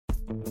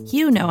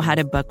You know how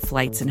to book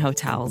flights and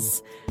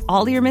hotels.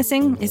 All you're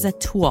missing is a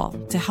tool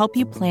to help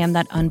you plan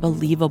that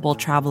unbelievable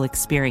travel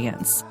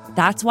experience.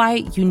 That's why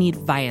you need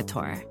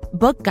Viator.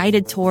 Book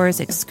guided tours,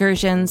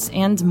 excursions,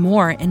 and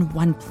more in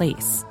one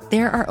place.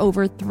 There are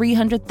over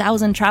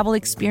 300,000 travel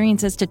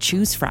experiences to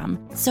choose from,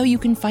 so you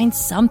can find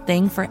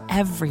something for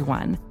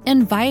everyone.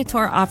 And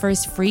Viator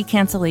offers free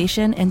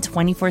cancellation and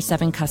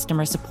 24/7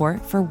 customer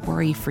support for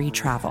worry-free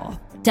travel.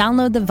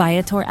 Download the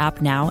Viator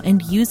app now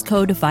and use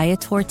code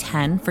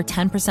Viator10 for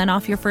 10%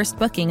 off your first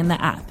booking in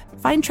the app.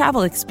 Find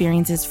travel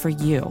experiences for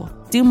you.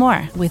 Do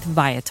more with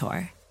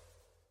Viator.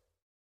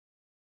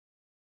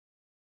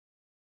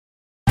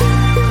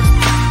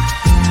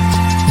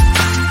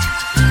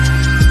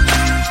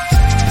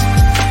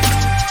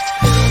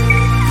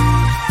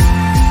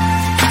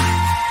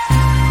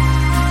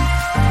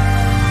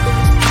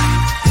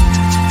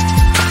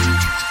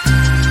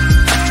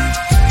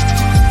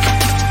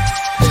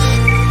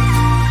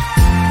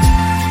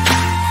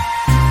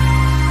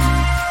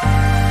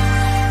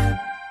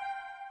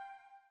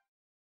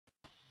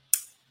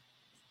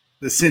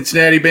 The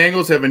Cincinnati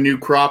Bengals have a new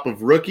crop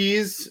of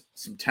rookies,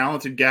 some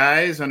talented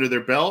guys under their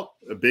belt,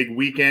 a big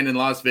weekend in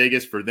Las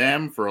Vegas for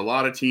them, for a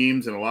lot of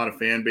teams and a lot of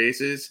fan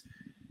bases.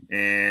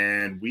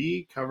 And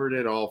we covered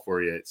it all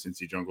for you at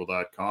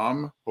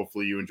cincyjungle.com.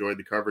 Hopefully you enjoyed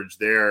the coverage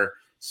there.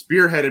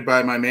 Spearheaded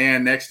by my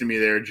man next to me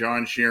there,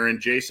 John Sheeran,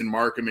 Jason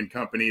Markham and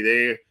company.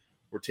 They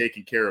were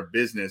taking care of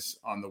business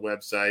on the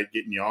website,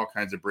 getting you all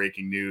kinds of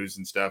breaking news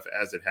and stuff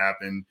as it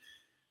happened.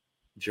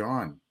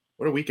 John,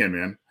 what a weekend,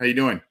 man. How you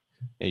doing?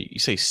 Hey, you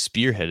say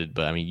spearheaded,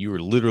 but I mean, you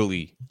were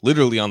literally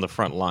on the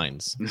front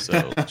lines.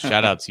 So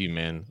shout out to you,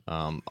 man.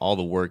 All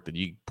the work that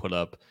you put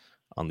up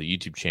on the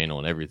YouTube channel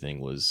and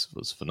everything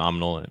was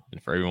phenomenal.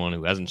 And for everyone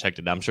who hasn't checked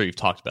it out, I'm sure you've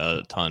talked about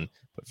it a ton,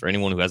 but for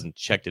anyone who hasn't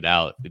checked it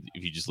out,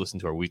 if you just listen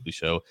to our weekly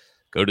show,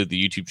 go to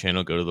the YouTube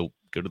channel, go to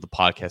the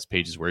podcast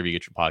pages, wherever you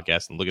get your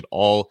podcast, and look at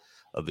all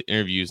of the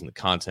interviews and the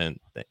content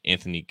that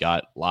Anthony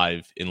got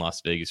live in Las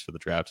Vegas for the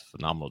draft.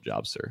 Phenomenal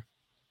job, sir.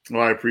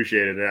 Well, I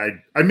appreciate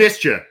it. I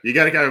missed you. You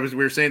got to. We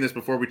were saying this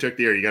before we took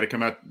the air. You got to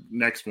come out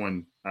next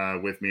one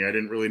with me. I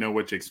didn't really know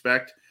what to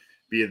expect,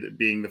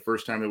 being the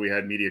first time that we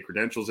had media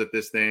credentials at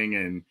this thing,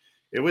 and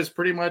it was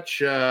pretty much.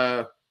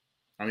 It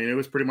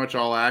was pretty much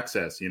all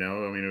access. You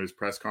know, I mean, it was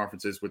press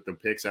conferences with the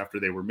picks after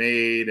they were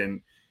made,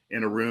 and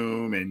in a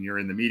room, and you're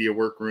in the media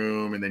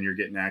workroom, and then you're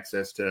getting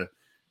access to,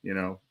 you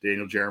know,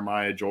 Daniel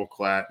Jeremiah, Joel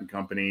Klatt and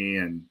company.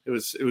 And it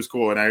was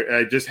cool. And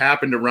I just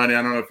happened to run in,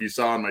 I don't know if you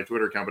saw on my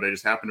Twitter account, but I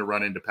just happened to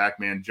run into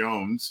Pac-Man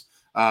Jones.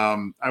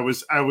 I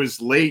was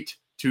late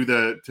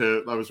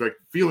I was like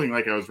feeling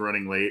like I was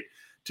running late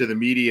to the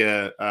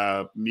media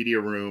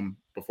room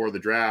before the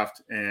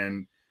draft,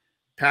 and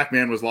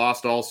Pac-Man was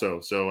lost also.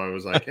 So I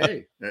was like,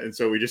 hey, and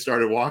so we just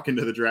started walking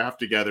to the draft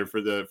together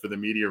for the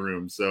media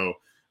room. So,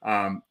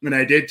 and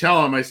I did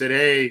tell him, I said,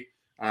 hey,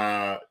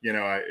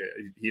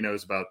 he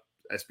knows about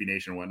SB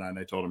Nation and whatnot. And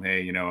I told him,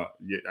 hey, you know,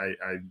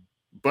 I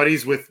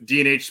buddies with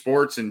DNH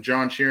Sports and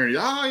John Sheeran.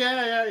 Oh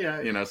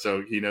yeah. You know,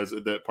 so he knows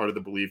that part of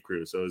the Believe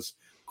crew. So it was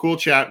cool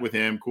chat with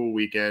him, cool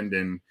weekend.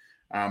 And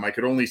I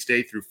could only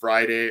stay through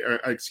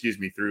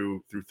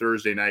through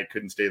Thursday night.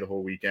 Couldn't stay the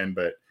whole weekend,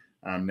 but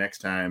next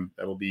time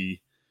that'll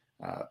be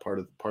part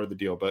of the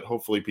deal. But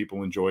hopefully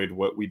people enjoyed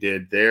what we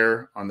did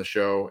there on the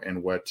show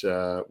and what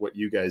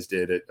you guys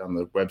did on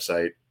the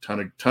website.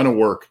 Ton of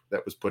work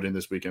that was put in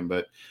this weekend,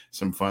 but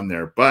some fun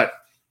there. But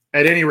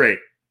at any rate,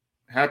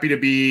 happy to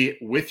be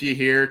with you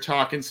here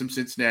talking some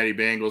Cincinnati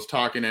Bengals,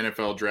 talking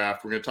NFL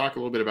draft. We're going to talk a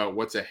little bit about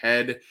what's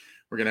ahead.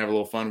 We're going to have a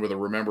little fun with a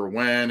remember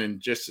when, and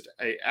just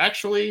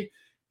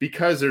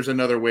because there's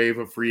another wave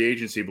of free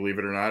agency, believe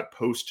it or not,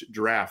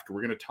 post-draft.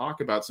 We're going to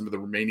talk about some of the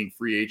remaining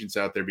free agents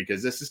out there,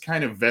 because this is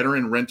kind of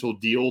veteran rental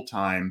deal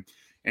time.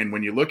 And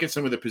when you look at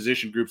some of the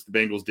position groups the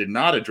Bengals did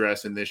not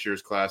address in this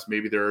year's class,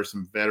 maybe there are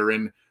some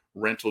veteran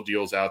rental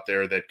deals out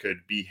there that could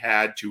be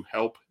had to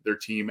help their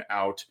team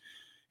out.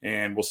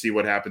 And we'll see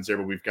what happens there,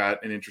 but we've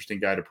got an interesting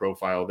guy to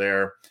profile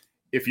there.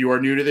 If you are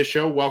new to this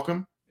show,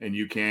 welcome. And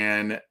you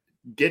can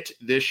get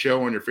this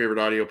show on your favorite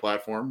audio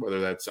platform,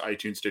 whether that's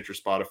iTunes, Stitcher,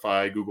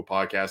 Spotify, Google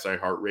Podcasts,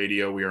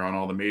 iHeartRadio. We are on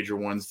all the major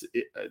ones.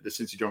 The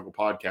Cincy Jungle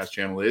podcast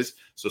channel is.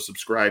 So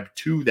subscribe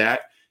to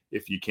that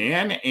if you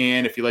can.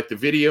 And if you like the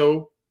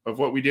video of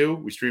what we do,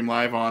 we stream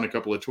live on a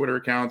couple of Twitter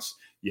accounts.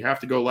 You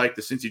have to go like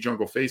the Cincy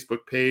Jungle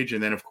Facebook page.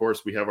 And then, of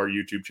course, we have our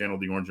YouTube channel,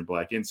 The Orange and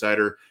Black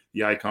Insider.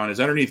 The icon is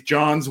underneath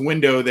John's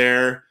window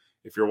there.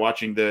 If you're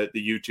watching the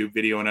YouTube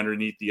video, and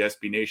underneath the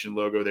SB Nation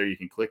logo there, you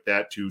can click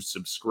that to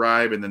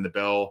subscribe, and then the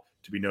bell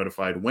to be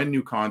notified when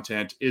new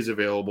content is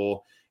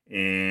available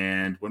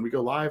and when we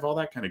go live, all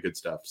that kind of good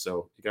stuff.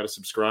 So you got to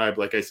subscribe.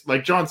 Like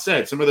John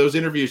said, some of those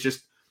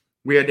interviews,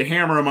 we had to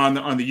hammer them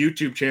on the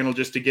YouTube channel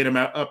just to get them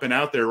up and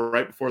out there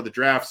right before the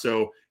draft.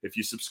 So if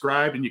you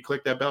subscribed and you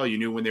clicked that bell, you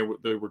knew when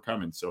they were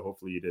coming. So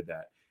hopefully you did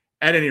that.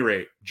 At any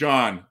rate,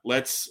 John,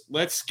 let's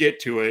get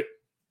to it.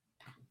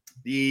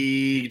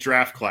 The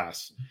draft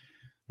class.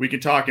 We can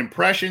talk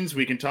impressions.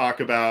 We can talk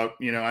about,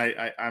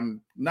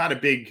 I'm not a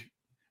big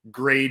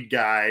grade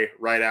guy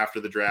right after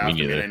the draft.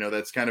 Me neither. I know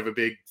that's kind of a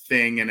big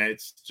thing and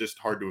it's just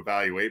hard to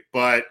evaluate,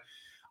 but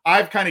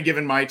I've kind of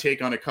given my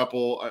take on a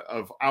couple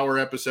of our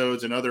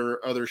episodes and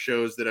other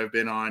shows that I've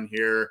been on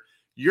here.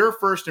 Your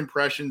first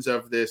impressions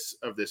of this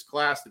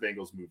class. The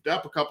Bengals moved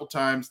up a couple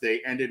times.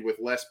 They ended with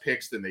less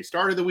picks than they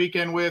started the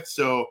weekend with.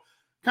 So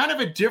kind of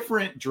a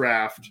different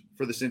draft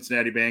for the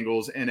Cincinnati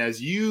Bengals. And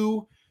as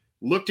you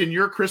looked in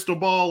your crystal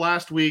ball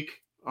last week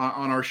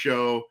on our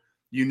show,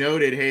 you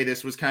noted, hey,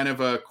 this was kind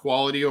of a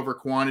quality over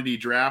quantity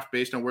draft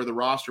based on where the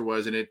roster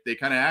was. And they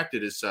kind of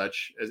acted as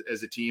such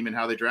as a team and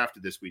how they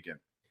drafted this weekend.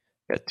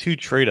 Got 2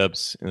 trade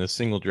ups in a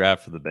single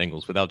draft for the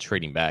Bengals without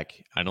trading back.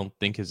 I don't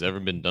think has ever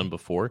been done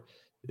before.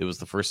 It was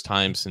the first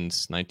time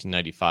since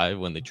 1995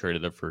 when they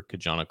traded up for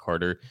Kajana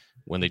Carter,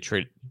 when they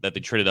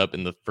traded up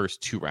in the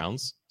first 2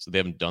 rounds. So they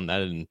haven't done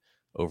that in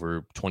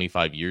over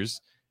 25 years.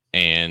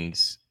 And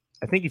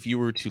I think if you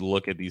were to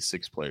look at these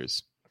 6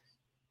 players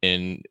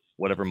in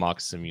whatever mock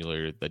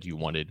simulator that you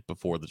wanted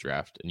before the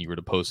draft and you were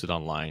to post it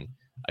online,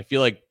 I feel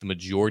like the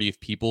majority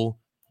of people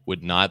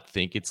would not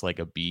think it's like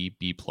a B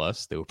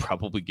plus. They would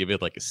probably give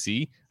it like a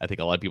C. I think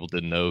a lot of people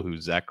didn't know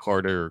who Zach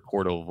Carter or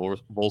Cordell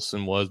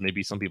Volson was.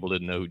 Maybe some people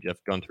didn't know who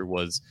Jeff Gunter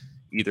was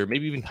either.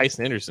 Maybe even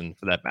Tyson Anderson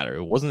for that matter.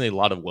 It wasn't a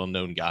lot of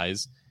well-known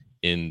guys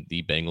in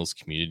the Bengals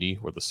community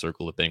or the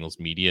circle of Bengals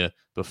media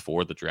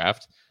before the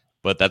draft.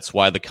 But that's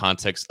why the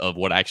context of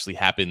what actually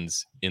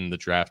happens in the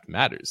draft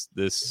matters.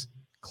 This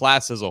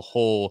class as a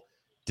whole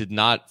did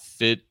not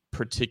fit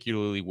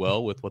particularly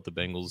well with what the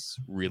Bengals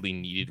really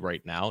needed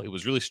right now. It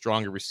was really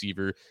strong at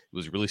receiver. It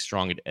was really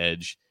strong at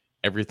edge.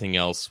 Everything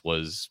else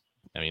was,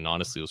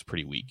 honestly, it was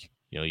pretty weak.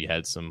 You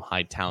had some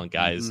high talent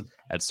guys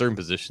at certain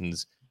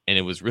positions, and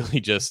it was really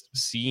just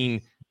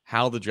seeing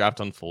how the draft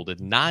unfolded.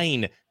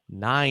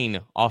 Nine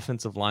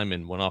offensive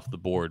linemen went off the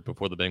board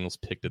before the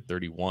Bengals picked at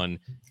 31.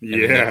 And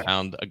then they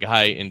found a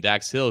guy in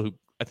Dax Hill who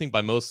I think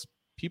by most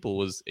people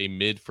was a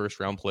mid first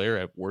round player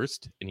at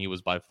worst, and he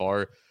was by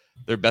far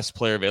their best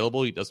player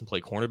available. He doesn't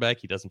play cornerback.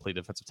 He doesn't play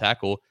defensive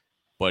tackle,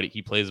 but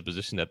he plays a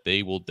position that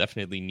they will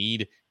definitely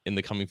need in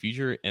the coming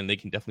future, and they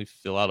can definitely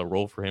fill out a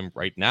role for him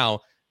right now.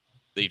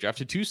 They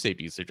drafted 2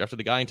 safeties. They drafted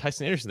the guy in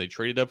Tyson Anderson. They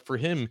traded up for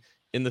him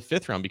in the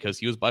 5th round because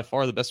he was by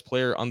far the best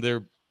player on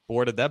their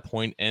board at that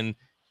point. And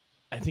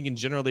I think in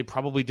general, they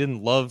probably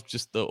didn't love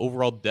just the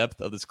overall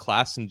depth of this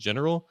class in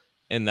general.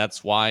 And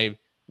that's why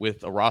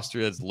with a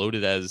roster as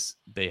loaded as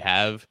they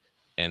have,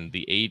 and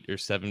the 8 or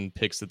 7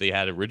 picks that they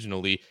had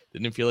originally, they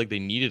didn't feel like they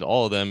needed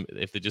all of them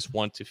if they just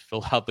want to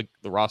fill out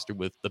the roster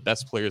with the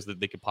best players that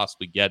they could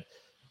possibly get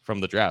from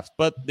the draft.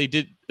 But they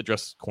did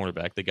address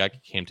cornerback. They got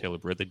Cam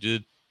Taylor-Britt. They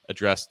did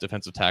address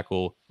defensive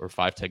tackle or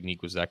 5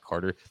 technique with Zach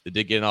Carter. They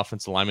did get an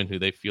offensive lineman who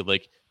they feel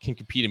like can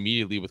compete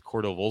immediately with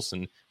Cordell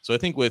Volson. So I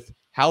think with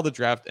how the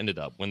draft ended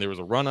up, when there was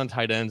a run on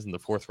tight ends in the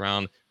 4th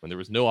round, when there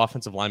was no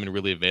offensive lineman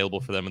really available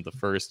for them in the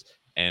 1st,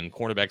 and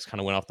cornerbacks kind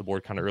of went off the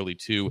board kind of early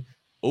too,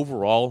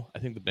 overall, I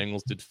think the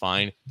Bengals did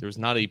fine. There was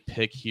not a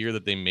pick here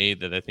that they made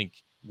that I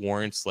think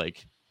warrants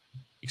like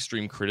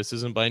extreme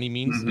criticism by any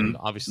means. And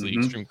obviously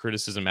extreme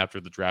criticism after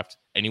the draft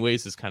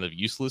anyways is kind of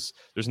useless.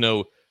 There's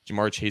no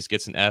Jamar Chase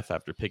gets an F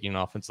after picking an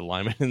offensive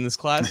lineman in this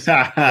class.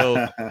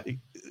 So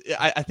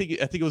I think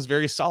it was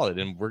very solid,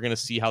 and we're going to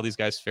see how these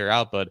guys fare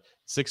out. But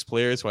 6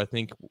 players who I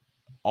think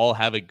all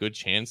have a good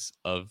chance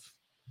of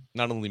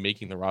not only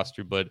making the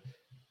roster, but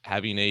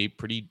having a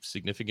pretty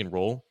significant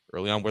role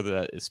early on, whether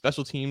that is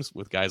special teams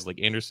with guys like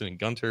Anderson and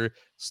Gunter,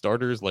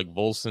 starters like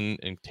Volson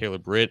and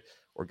Taylor-Britt,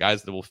 or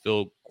guys that will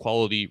fill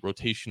quality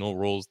rotational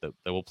roles that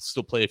will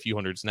still play a few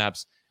hundred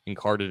snaps in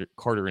Carter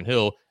and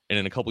Hill. And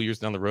in a couple years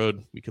down the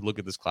road, we could look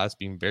at this class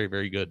being very,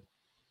 very good.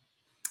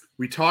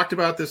 We talked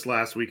about this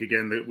last week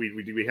again, that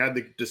we had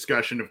the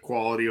discussion of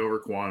quality over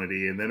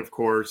quantity. And then, of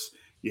course,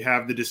 you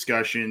have the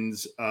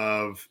discussions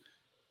of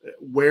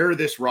where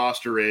this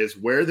roster is,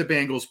 where the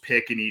Bengals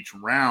pick in each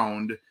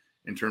round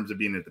in terms of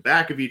being at the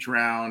back of each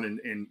round.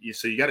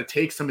 So you got to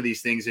take some of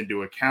these things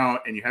into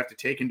account, and you have to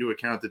take into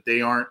account that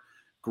they aren't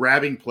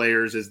grabbing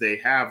players as they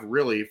have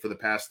really for the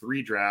past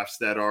 3 drafts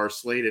that are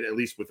slated, at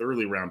least with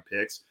early round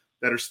picks,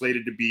 that are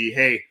slated to be,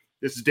 hey,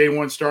 this is day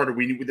 1 starter.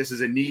 This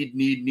is a need.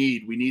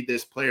 We need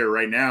this player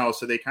right now.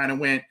 So they kind of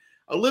went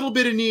a little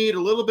bit of need, a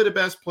little bit of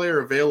best player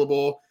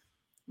available.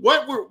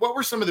 What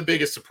were some of the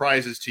biggest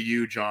surprises to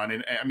you, John?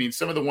 And I mean,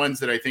 some of the ones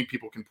that I think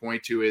people can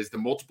point to is the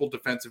multiple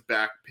defensive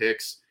back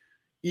picks.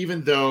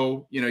 Even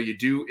though,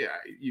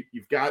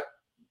 you've got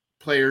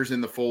players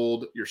in the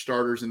fold, your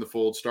starters in the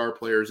fold, star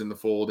players in the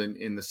fold,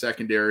 in the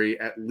secondary,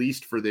 at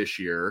least for this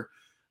year.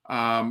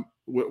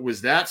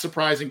 Was that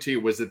surprising to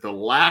you? Was it the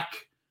lack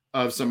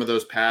of some of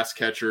those pass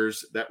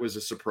catchers that was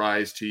a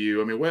surprise to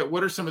you? I mean,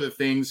 what are some of the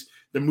things,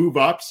 the move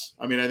ups?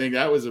 I mean, I think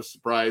that was a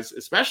surprise,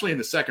 especially in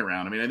the 2nd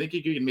round. I mean, I think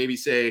you can maybe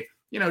say,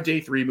 day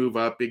 3 move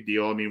up, big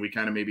deal. I mean, we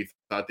kind of maybe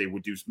thought they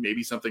would do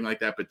maybe something like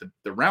that, but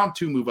the round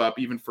 2 move up,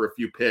 even for a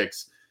few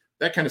picks,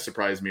 that kind of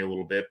surprised me a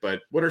little bit.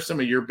 But what are some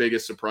of your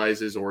biggest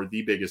surprises, or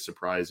the biggest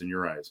surprise in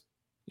your eyes?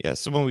 Yeah,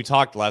 so when we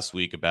talked last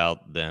week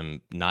about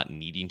them not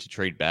needing to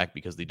trade back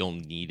because they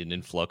don't need an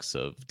influx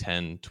of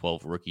 10,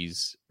 12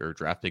 rookies or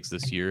draft picks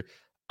this year,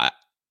 I,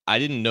 I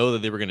didn't know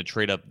that they were going to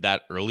trade up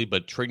that early,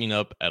 but trading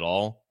up at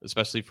all,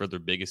 especially for their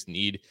biggest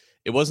need,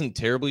 it wasn't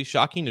terribly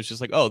shocking. It's just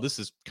like, oh, this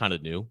is kind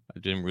of new. I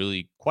didn't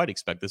really quite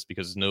expect this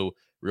because there's no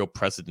real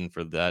precedent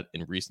for that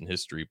in recent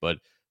history. But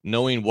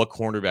knowing what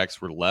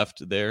cornerbacks were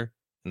left there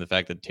and the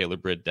fact that Taylor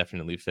Britt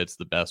definitely fits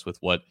the best with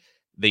what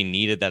they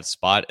needed that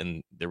spot,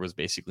 and there was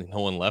basically no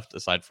one left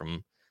aside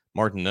from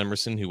Martin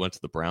Emerson, who went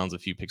to the Browns a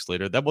few picks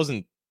later. That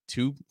wasn't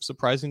too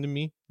surprising to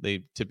me.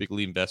 They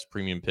typically invest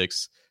premium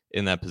picks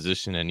in that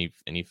position, and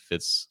he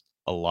fits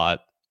a lot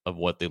of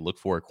what they look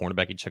for at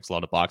cornerback. He checks a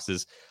lot of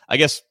boxes. I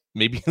guess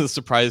maybe the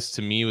surprise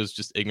to me was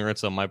just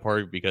ignorance on my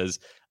part because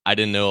I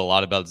didn't know a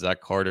lot about Zach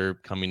Carter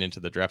coming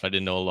into the draft. I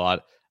didn't know a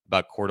lot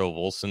about Cordell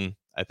Volson.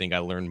 I think I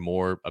learned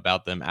more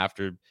about them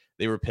after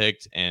they were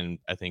picked, and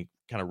I think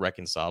kind of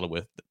reconciled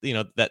with,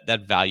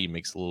 that value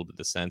makes a little bit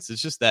of sense. It's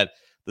just that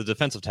the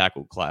defensive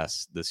tackle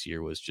class this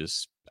year was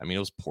just, it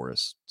was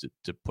porous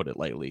to put it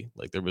lightly.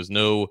 Like there was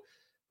no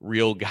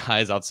real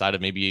guys outside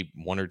of maybe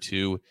one or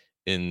two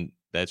in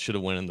that should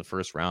have went in the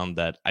first round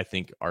that I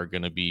think are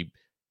going to be,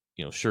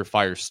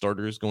 surefire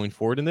starters going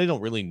forward. And they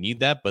don't really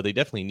need that, but they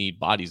definitely need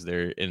bodies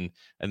there. And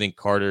I think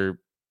Carter,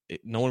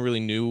 no one really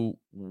knew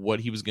what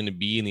he was going to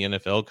be in the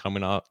NFL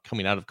coming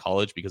out of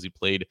college because he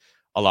played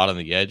a lot on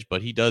the edge,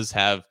 but he does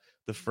have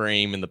the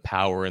frame and the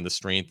power and the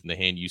strength and the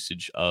hand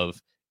usage of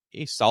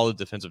a solid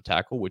defensive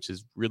tackle, which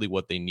is really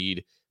what they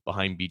need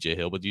behind BJ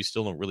Hill, but you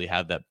still don't really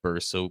have that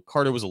burst. So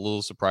Carter was a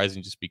little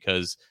surprising just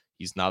because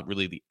he's not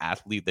really the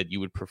athlete that you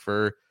would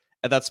prefer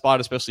at that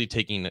spot, especially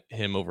taking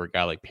him over a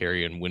guy like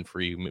Perry and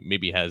Winfrey, who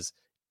maybe has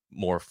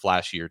more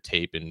flashier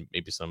tape and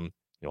maybe some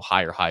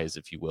higher highs,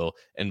 if you will.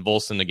 And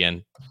Volson,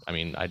 again,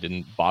 I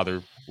didn't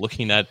bother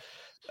looking at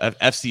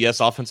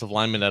FCS offensive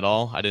lineman at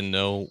all. I didn't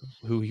know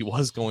who he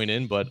was going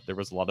in, but there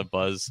was a lot of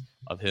buzz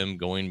of him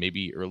going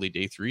maybe early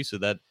day 3. So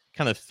that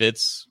kind of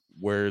fits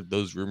where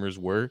those rumors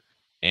were,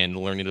 and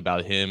learning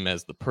about him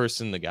as the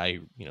person, the guy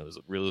who, is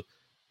a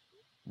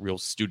real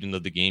student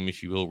of the game,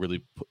 if you will,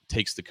 really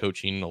takes the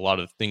coaching, a lot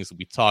of things that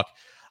we talk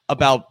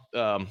about,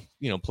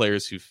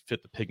 players who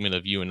fit the pigment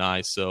of you and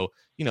I. So,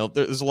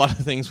 there's a lot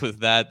of things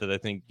with that I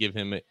think give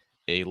him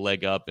a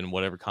leg up in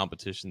whatever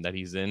competition that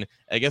he's in.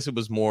 I guess it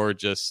was more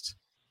just,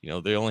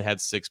 they only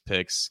had 6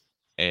 picks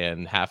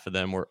and half of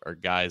them are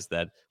guys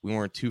that we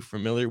weren't too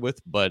familiar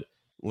with, but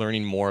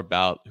learning more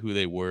about who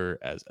they were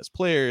as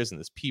players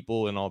and as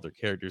people and all their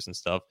characters and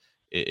stuff,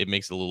 it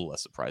makes it a little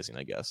less surprising,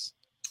 I guess.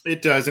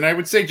 It does. And I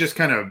would say just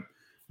kind of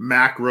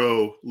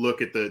macro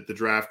look at the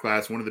draft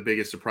class. One of the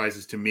biggest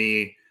surprises to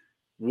me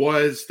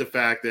was the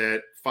fact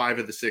that 5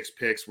 of the 6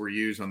 picks were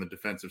used on the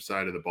defensive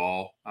side of the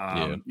ball.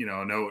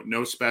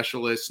 No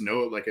specialists,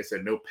 like I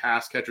said, no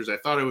pass catchers. I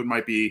thought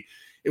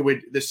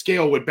the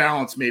scale would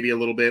balance maybe a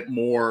little bit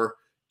more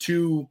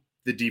to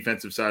the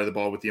defensive side of the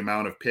ball with the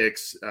amount of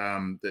picks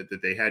that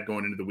they had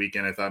going into the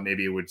weekend. I thought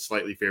maybe it would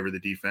slightly favor the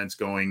defense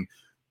going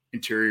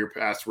interior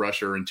pass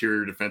rusher,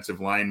 interior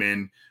defensive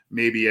lineman,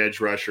 maybe edge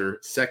rusher,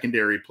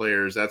 secondary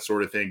players, that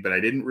sort of thing. But I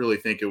didn't really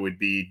think it would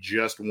be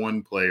just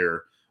one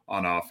player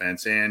on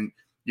offense. And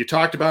you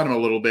talked about him a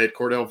little bit.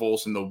 Cordell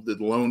Volson, the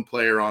lone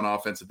player on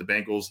offense that the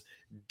Bengals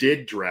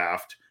did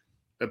draft.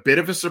 A bit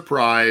of a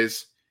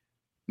surprise.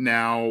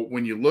 Now,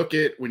 when you look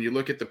at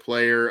the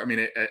player,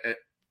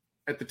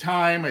 at the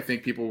time, I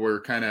think people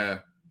were kind of,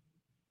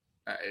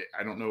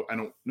 I don't know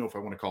if I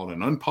want to call it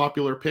an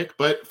unpopular pick,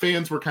 but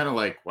fans were kind of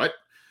like, what?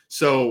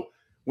 So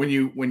when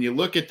you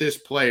look at this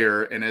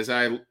player, and as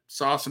I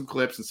saw some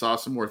clips and saw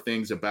some more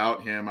things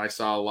about him, I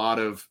saw a lot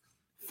of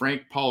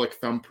Frank Pollock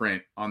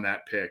thumbprint on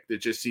that pick.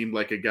 That just seemed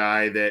like a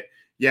guy that,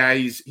 yeah,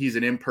 he's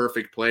an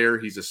imperfect player.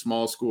 He's a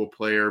small school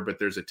player, but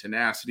there's a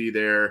tenacity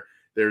there.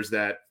 There's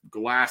that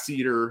glass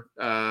eater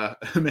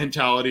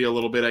mentality a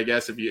little bit, I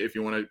guess, if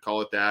you want to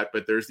call it that.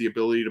 But there's the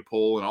ability to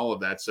pull and all of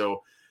that.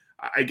 So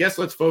I guess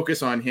let's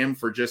focus on him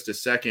for just a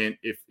second,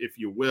 if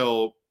you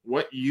will.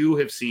 What you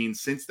have seen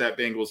since that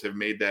Bengals have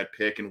made that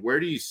pick, and where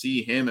do you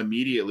see him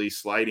immediately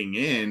sliding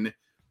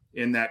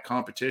in that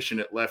competition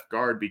at left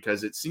guard?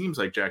 Because it seems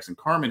like Jackson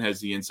Carman has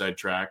the inside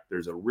track.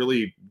 There's a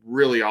really,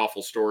 really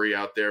awful story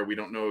out there. We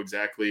don't know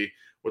exactly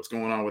what's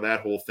going on with that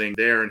whole thing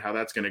there and how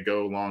that's going to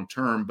go long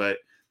term, but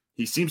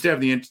he seems to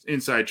have the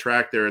inside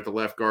track there at the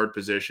left guard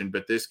position.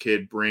 But this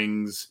kid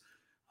brings,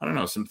 I don't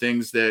know, some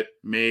things that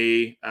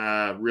may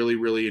really,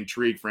 really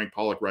intrigue Frank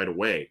Pollock right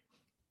away.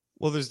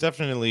 Well, there's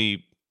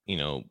definitely,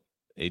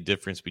 a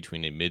difference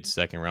between a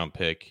mid-second round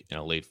pick and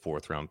a late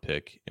 4th round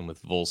pick. And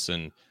with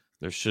Volson,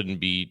 there shouldn't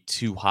be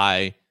too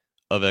high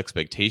of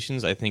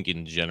expectations. I think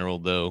in general,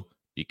 though,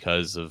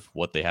 because of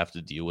what they have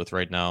to deal with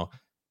right now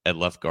at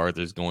left guard,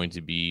 there's going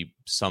to be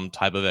some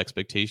type of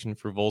expectation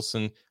for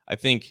Volson. I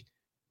think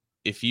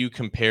if you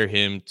compare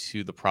him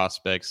to the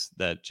prospects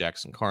that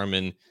Jackson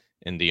Carman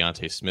and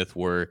Deontay Smith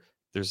were,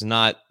 there's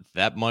not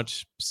that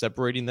much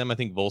separating them. I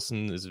think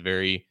Volson is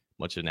very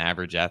much an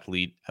average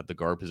athlete at the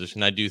guard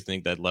position. I do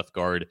think that left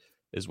guard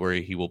is where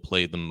he will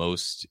play the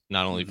most,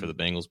 not only for the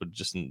Bengals, but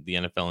just in the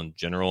NFL in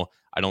general.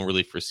 I don't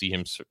really foresee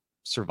him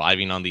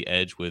surviving on the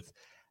edge with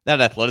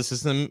that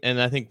athleticism.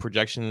 And I think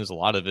projection is a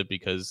lot of it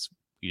because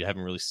you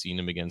haven't really seen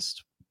him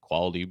against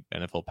quality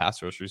NFL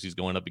pass rushers. He's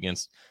going up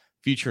against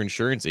future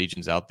insurance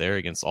agents out there,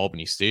 against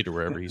Albany State or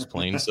wherever he's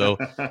playing. So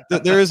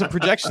there is a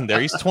projection there.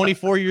 He's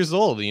 24 years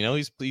old. You know,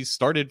 he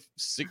started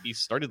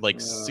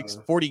like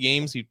 40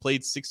 games. He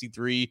played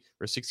 63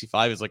 or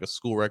 65 is like a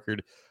school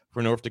record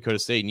for North Dakota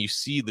State. And you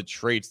see the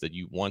traits that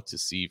you want to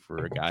see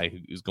for a guy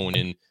who's going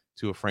in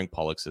to a Frank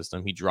Pollock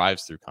system. He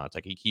drives through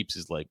contact. He keeps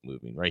his leg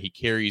moving, right? He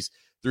carries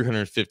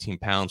 315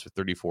 pounds with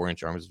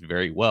 34-inch arms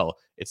very well.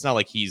 It's not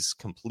like he's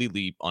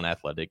completely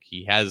unathletic.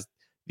 He has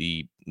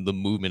the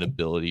movement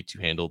ability to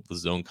handle the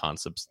zone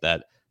concepts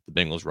that the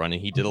Bengals run.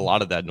 And he did a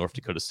lot of that in North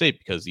Dakota State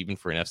because even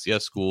for an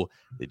FCS school,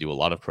 they do a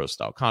lot of pro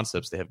style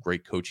concepts. They have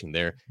great coaching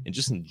there. And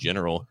just in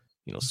general,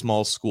 you know,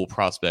 small school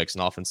prospects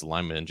and offensive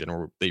linemen in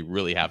general, they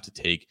really have to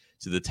take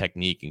to the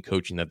technique and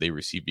coaching that they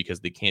receive because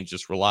they can't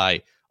just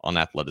rely on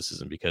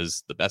athleticism,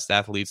 because the best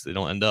athletes, they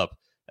don't end up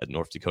at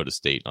North Dakota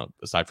State,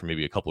 aside from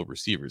maybe a couple of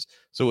receivers.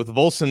 So with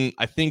Volson,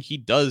 I think he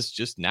does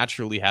just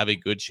naturally have a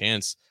good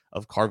chance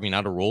of carving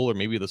out a role or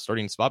maybe the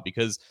starting spot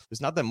because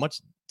there's not that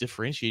much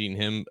differentiating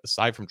him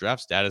aside from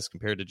draft status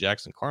compared to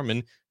Jackson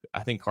Carman.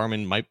 I think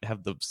Carman might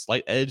have the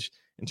slight edge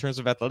in terms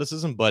of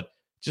athleticism, but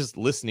just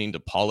listening to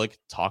Pollock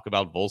talk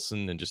about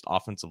Volson and just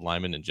offensive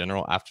linemen in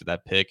general after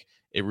that pick,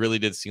 it really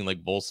did seem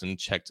like Volson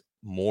checked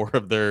more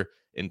of their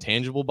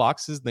intangible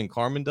boxes than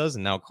Carman does.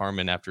 And now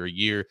Carman, after a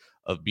year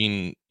of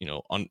being, you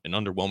know, an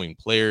underwhelming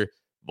player,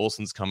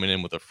 Volson's coming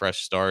in with a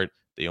fresh start.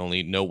 They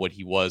only know what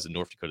he was in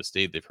North Dakota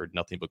State. They've heard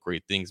nothing but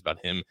great things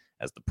about him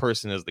as the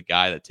person, as the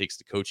guy that takes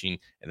to coaching.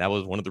 And that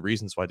was one of the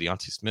reasons why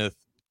Deontay Smith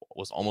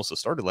was almost a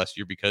starter last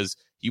year, because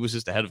he was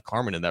just ahead of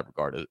Carman in that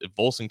regard. If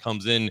Volson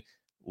comes in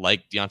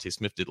like Deontay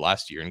Smith did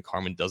last year and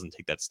Carman doesn't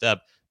take that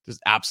step, there's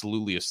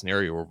absolutely a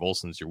scenario where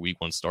Volson's your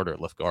week one starter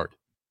at left guard.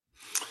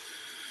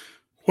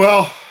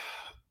 Well,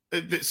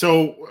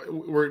 so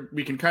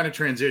we can kind of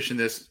transition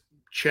this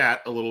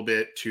chat a little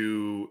bit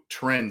to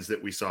trends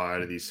that we saw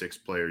out of these six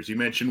players. You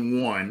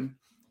mentioned one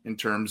in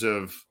terms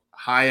of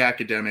high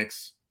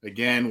academics.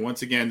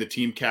 Once again, the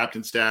team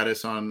captain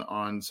status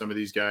on some of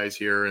these guys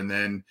here. And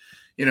then,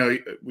 you know,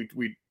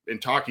 we in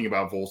talking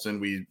about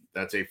Volson,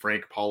 that's a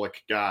Frank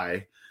Pollock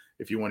guy,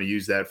 if you want to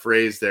use that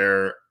phrase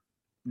there.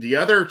 The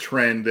other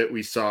trend that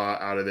we saw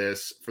out of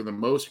this, for the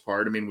most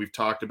part, I mean, we've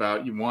talked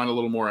about, you want a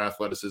little more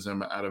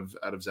athleticism out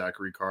of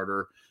Zachary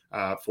Carter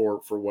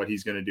for what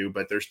he's going to do.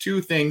 But there's two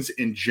things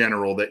in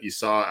general that you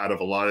saw out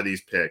of a lot of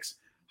these picks: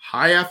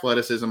 high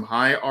athleticism,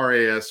 high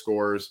RAS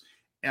scores,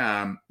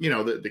 you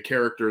know, the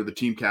character, the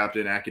team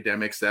captain,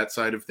 academics, that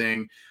side of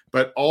thing,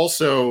 but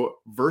also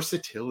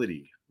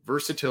versatility,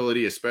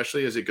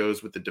 especially as it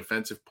goes with the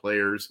defensive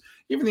players,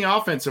 even the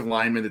offensive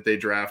lineman that they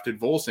drafted.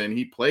 Volson,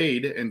 he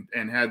played and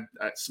had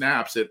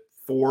snaps at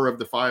 4 of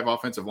the 5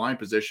 offensive line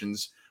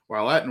positions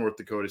while at North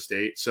Dakota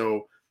State.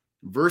 So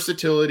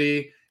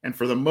versatility, and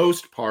for the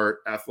most part,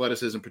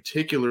 athleticism,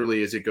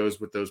 particularly as it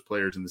goes with those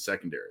players in the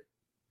secondary.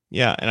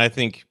 Yeah, and I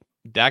think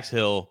Dax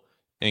Hill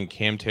and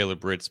Cam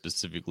Taylor-Britt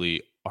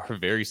specifically are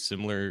very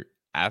similar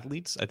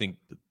athletes. I think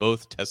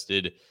both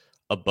tested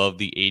above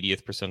the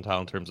 80th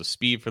percentile in terms of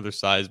speed for their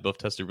size. Both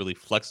tested really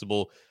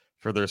flexible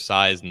for their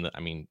size. And I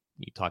mean,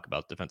 you talk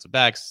about defensive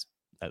backs,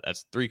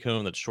 that's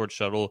 3-cone, that's short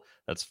shuttle,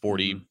 that's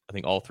 40. Mm-hmm. I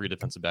think all 3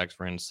 defensive backs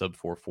ran sub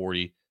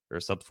 440 or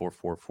sub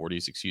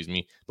 440s, excuse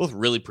me. Both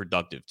really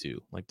productive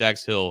too. Like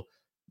Dax Hill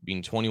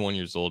being 21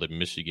 years old at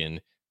Michigan,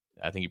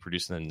 I think he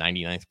produced in the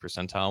 99th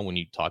percentile when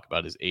you talk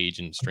about his age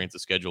and strength of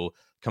schedule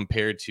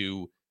compared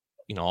to,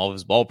 you know, all of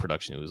his ball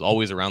production. It was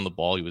always around the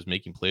ball. He was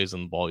making plays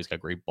on the ball. He's got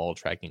great ball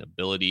tracking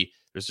ability.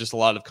 There's just a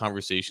lot of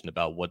conversation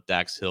about what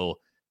Dax Hill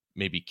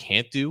maybe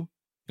can't do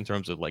in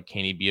terms of, like,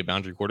 can he be a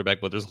boundary quarterback?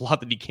 But there's a lot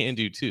that he can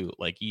do too.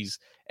 Like, he's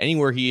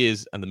anywhere he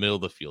is in the middle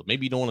of the field.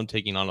 Maybe you don't want him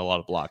taking on a lot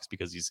of blocks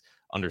because he's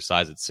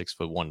undersized at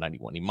 6'1",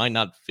 91. He might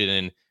not fit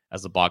in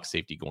as a box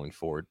safety going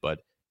forward,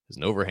 but as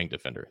an overhang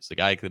defender, as a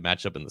guy who could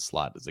match up in the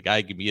slot, as a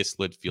guy who could be a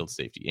split field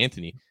safety.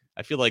 Anthony,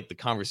 I feel like the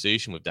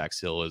conversation with Dax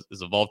Hill has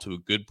evolved to a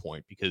good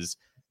point because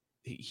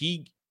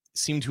he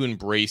seemed to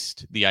embrace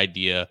the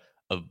idea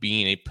of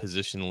being a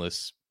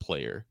positionless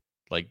player,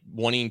 like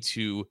wanting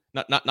to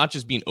not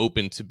just being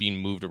open to being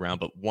moved around,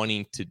 but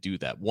wanting to do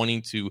that,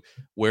 wanting to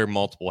wear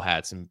multiple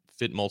hats and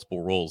fit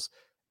multiple roles.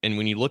 And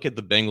when you look at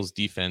the Bengals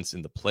defense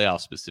in the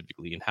playoffs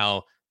specifically and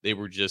how they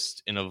were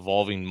just an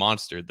evolving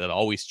monster that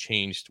always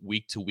changed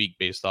week to week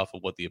based off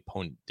of what the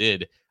opponent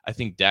did, I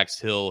think Dax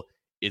Hill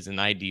is an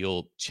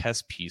ideal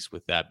chess piece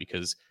with that,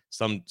 because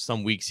some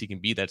weeks he can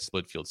be that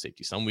split field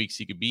safety. Some weeks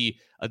he could be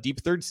a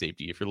deep third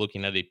safety if you're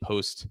looking at a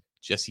post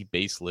Jesse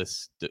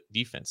Baseless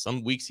defense.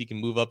 Some weeks he can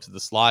move up to the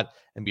slot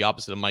and be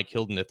opposite of Mike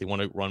Hilton if they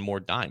want to run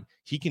more dime.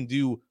 He can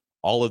do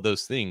all of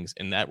those things,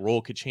 and that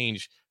role could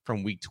change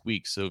from week to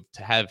week. So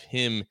to have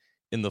him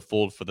in the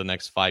fold for the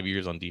next 5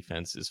 years on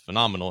defense is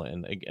phenomenal.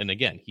 And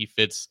again, he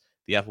fits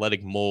the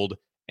athletic mold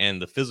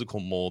and the physical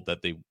mold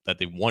that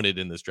they wanted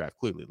in this draft.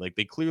 Clearly, like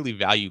they clearly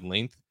value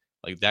length.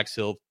 Like Dax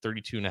Hill,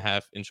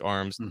 32.5-inch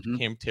arms.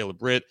 Cam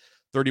Taylor-Britt,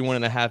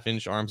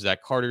 31.5-inch arms.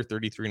 Zach Carter,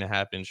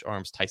 33.5-inch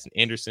arms. Tycen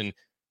Anderson,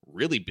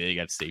 really big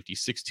at safety,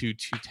 6'2",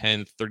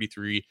 210,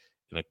 33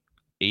 and an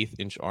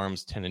 1/8-inch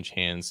arms, 10-inch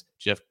hands.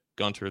 Jeff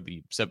Gunter,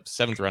 the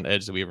 7th round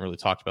edge that we haven't really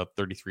talked about,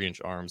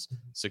 33-inch arms,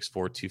 6'4",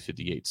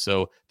 258.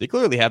 So they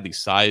clearly have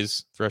these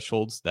size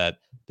thresholds that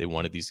they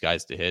wanted these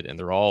guys to hit, and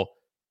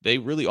they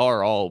really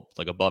are all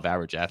like above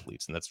average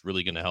athletes, and that's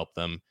really going to help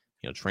them,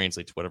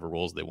 translate to whatever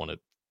roles they want to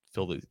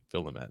fill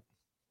them at.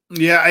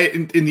 Yeah,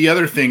 and the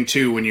other thing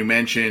too, when you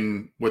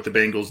mention what the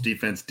Bengals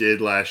defense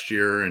did last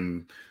year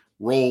and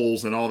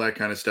roles and all that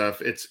kind of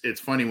stuff, it's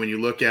funny when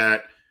you look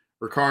at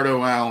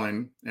Ricardo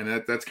Allen,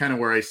 and that's kind of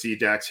where I see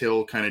Dax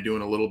Hill kind of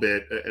doing a little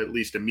bit, at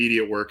least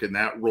immediate work in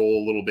that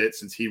role a little bit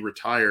since he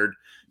retired.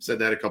 Said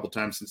that a couple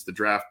times since the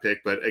draft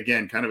pick, but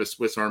again, kind of a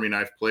Swiss Army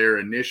knife player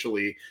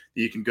initially.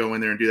 You can go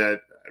in there and do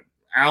that.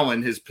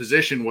 Allen, his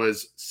position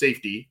was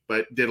safety,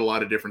 but did a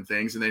lot of different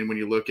things. And then when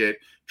you look at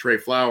Trey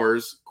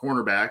Flowers,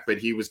 cornerback, but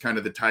he was kind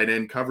of the tight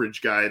end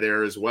coverage guy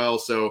there as well.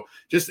 So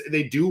just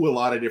they do a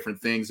lot of different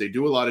things. They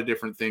do a lot of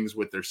different things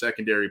with their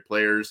secondary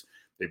players.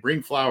 They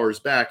bring Flowers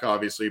back,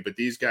 obviously, but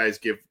these guys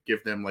give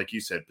them, like you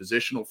said,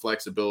 positional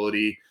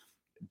flexibility,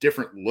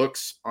 different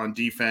looks on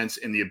defense,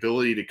 and the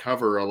ability to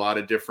cover a lot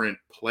of different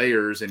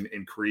players and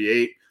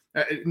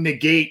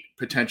negate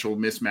potential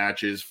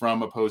mismatches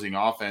from opposing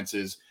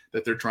offenses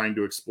that they're trying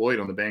to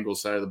exploit on the Bengals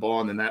side of the ball.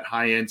 And then that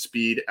high-end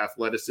speed,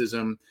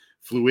 athleticism,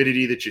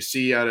 fluidity that you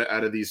see out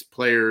of these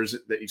players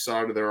that you saw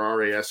out of their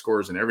RAS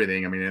scores and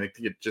everything. I mean, I think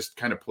it just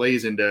kind of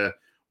plays into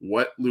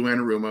what Lou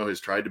Anarumo has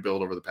tried to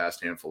build over the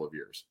past handful of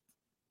years.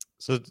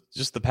 So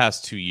just the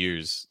past 2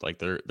 years, like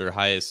their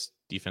highest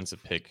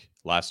defensive pick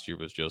last year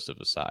was Joseph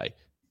Ossai,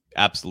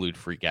 absolute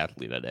freak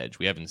athlete at edge.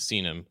 We haven't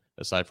seen him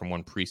aside from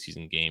one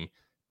preseason game,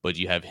 but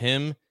you have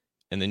him,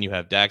 and then you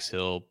have Dax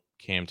Hill,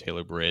 Cam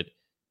Taylor-Britt.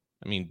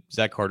 I mean,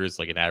 Zach Carter is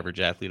like an average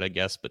athlete, I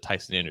guess, but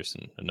Tycen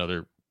Anderson,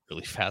 another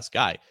really fast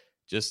guy,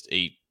 just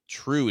a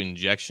true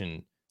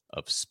injection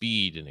of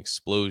speed and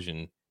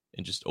explosion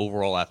and just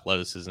overall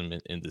athleticism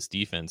in this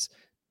defense.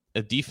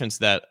 A defense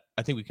that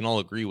I think we can all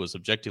agree was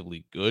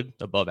objectively good,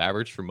 above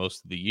average for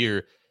most of the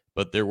year.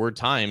 But there were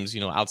times,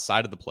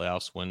 outside of the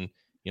playoffs when,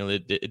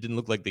 it didn't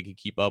look like they could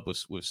keep up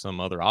with some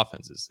other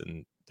offenses.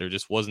 And there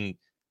just wasn't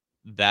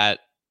that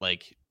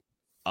like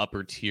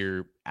upper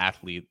tier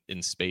athlete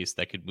in space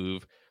that could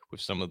move with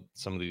some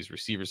of these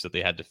receivers that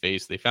they had to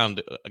face. They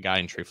found a guy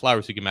in Trey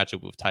Flowers who can match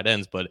up with tight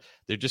ends, but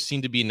there just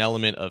seemed to be an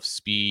element of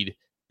speed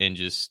and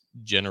just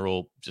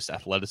general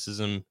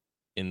athleticism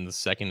in the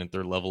second and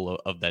third level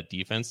of that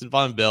defense. And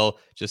Von Bell,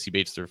 Jesse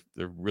Bates,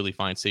 they're really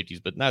fine safeties,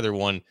 but neither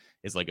one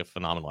is like a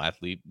phenomenal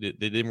athlete. They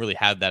didn't really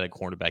have that at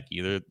cornerback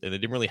either, and they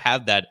didn't really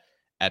have that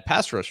at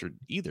pass rusher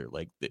either.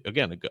 Like,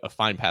 again, a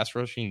fine pass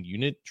rushing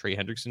unit, Trey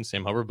Hendrickson,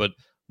 Sam Hubbard, but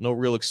no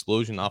real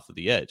explosion off of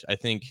the edge. I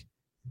think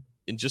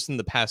in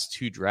the past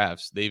 2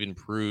 drafts, they've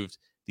improved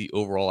the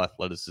overall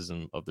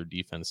athleticism of their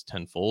defense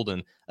tenfold.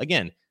 And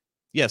again,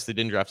 yes, they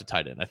didn't draft a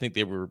tight end. I think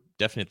they were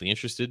definitely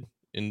interested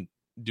in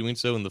doing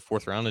so in the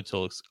 4th round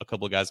until a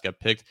couple of guys got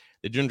picked.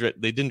 They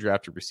didn't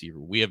draft a receiver.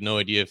 We have no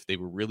idea if they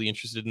were really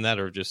interested in that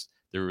or just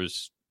there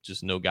was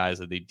just no guys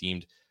that they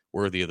deemed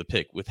worthy of the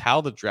pick. With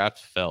how the draft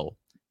fell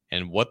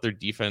and what their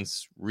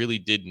defense really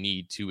did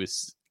need to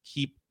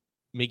keep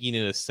making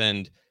it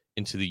ascend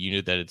into the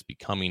unit that it's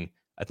becoming,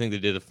 I think they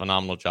did a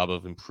phenomenal job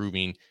of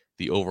improving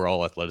the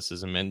overall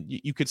athleticism. And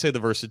you could say the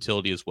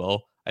versatility as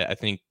well. I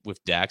think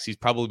with Dax, he's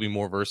probably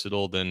more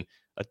versatile than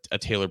a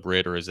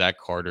Taylor-Britt or a Zach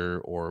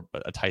Carter or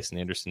a Tycen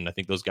Anderson. I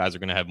think those guys are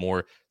going to have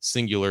more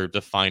singular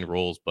defined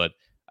roles, but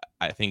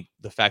I think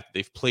the fact that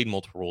they've played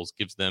multiple roles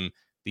gives them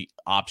the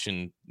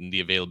option and the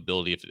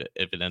availability if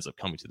it ends up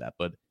coming to that.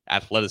 But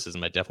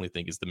athleticism, I definitely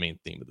think, is the main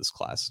theme of this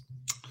class.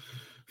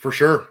 For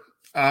sure.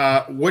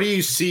 What do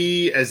you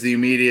see as the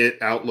immediate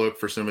outlook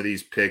for some of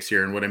these picks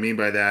here? And what I mean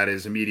by that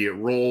is immediate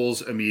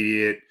roles,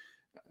 we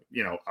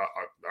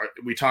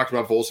talked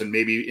about Volson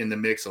maybe in the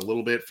mix a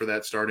little bit for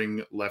that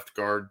starting left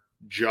guard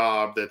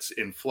job that's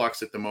in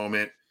flux at the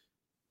moment.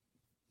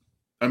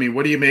 I mean,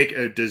 what do you make?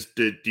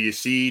 Do you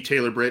see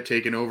Taylor-Britt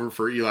taking over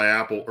for Eli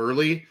Apple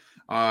early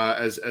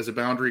as a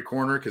boundary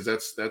corner? Because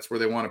that's where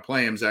they want to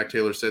play him. Zach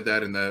Taylor said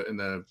that in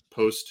the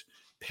post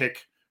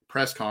pick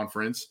press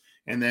conference.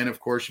 And then, of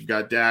course, you've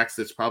got Dax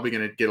that's probably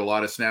going to get a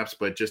lot of snaps,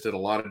 but just at a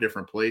lot of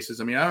different places.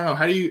 I mean, I don't know.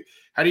 How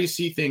do you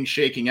see things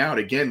shaking out?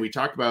 Again, we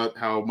talked about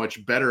how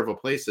much better of a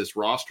place this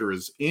roster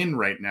is in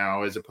right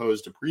now as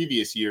opposed to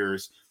previous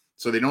years.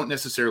 So they don't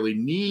necessarily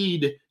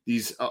need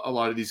a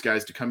lot of these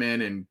guys to come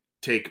in and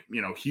take,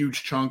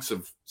 huge chunks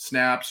of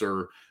snaps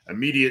or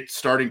immediate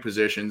starting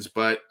positions.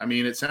 But I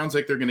mean, it sounds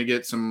like they're going to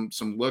get some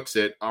looks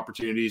at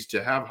opportunities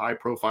to have high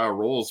profile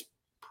roles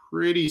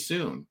pretty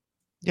soon.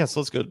 Yeah,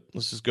 so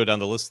let's just go down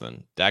the list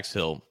then. Dax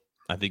Hill,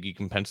 I think you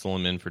can pencil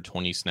him in for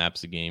 20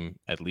 snaps a game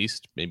at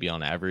least, maybe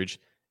on average,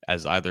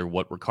 as either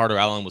what Ricardo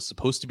Allen was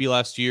supposed to be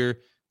last year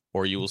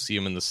or you will see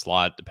him in the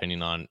slot,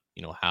 depending on,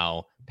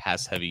 how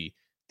pass heavy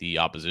the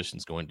opposition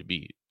is going to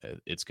be.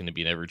 It's going to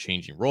be an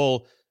ever-changing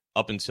role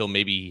up until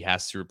maybe he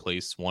has to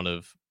replace one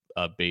of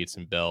Bates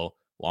and Bell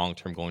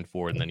long-term going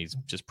forward, and then he's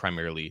just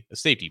primarily a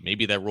safety.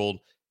 Maybe that role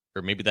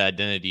or maybe the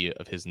identity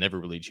of his never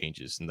really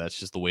changes, and that's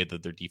just the way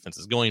that their defense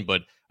is going.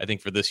 But I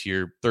think for this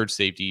year, third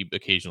safety,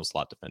 occasional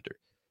slot defender.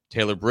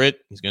 Taylor Britt,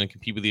 he's going to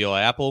compete with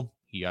Eli Apple.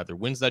 He either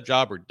wins that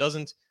job or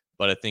doesn't,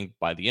 but I think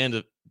by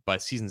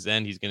season's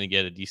end, he's going to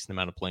get a decent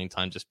amount of playing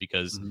time just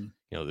because,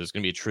 there's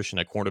going to be attrition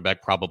at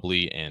cornerback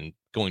probably, and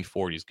going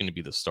forward, he's going to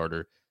be the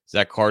starter.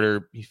 Zach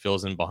Carter, he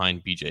fills in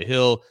behind BJ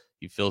Hill.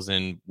 He fills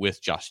in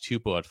with Josh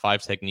Tupou at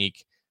 5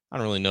 technique. I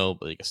don't really know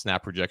like a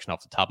snap projection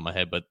off the top of my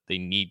head, but they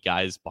need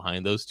guys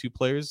behind those two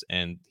players,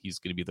 and he's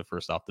going to be the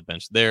first off the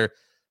bench there.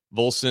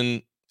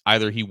 Volson,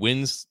 either he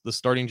wins the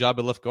starting job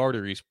at left guard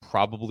or he's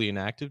probably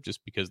inactive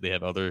just because they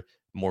have other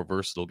more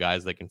versatile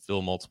guys that can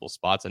fill multiple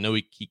spots. I know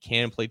he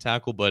can play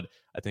tackle, but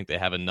I think they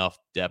have enough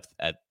depth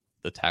at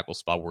the tackle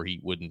spot where he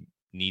wouldn't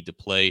need to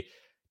play.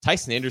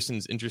 Tyson Anderson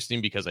is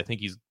interesting because I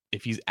think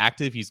if he's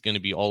active, he's going to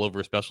be all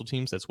over special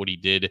teams. That's what he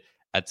did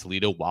at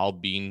Toledo while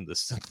being the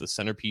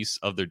centerpiece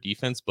of their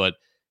defense. But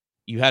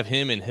you have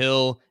him and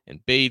Hill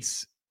and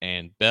Bates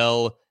and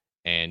Bell,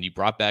 and you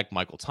brought back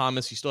Michael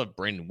Thomas. You still have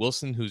Brandon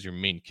Wilson, who's your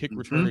main kick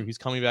returner. He's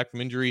coming back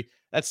from injury.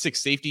 That's 6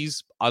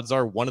 safeties. Odds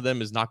are one of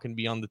them is not going to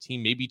be on the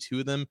team. Maybe 2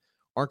 of them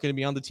aren't going to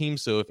be on the team.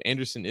 So if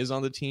Anderson is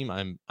on the team,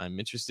 I'm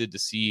interested to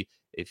see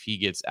if he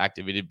gets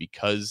activated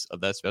because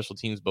of that special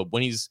teams. But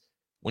when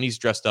he's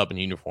dressed up in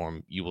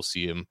uniform, you will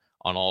see him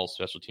on all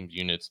special teams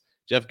units.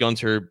 Jeff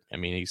Gunter, I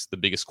mean, he's the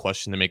biggest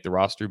question to make the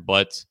roster,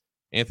 but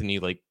Anthony,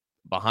 like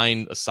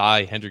behind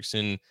Asai,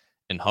 Hendrickson,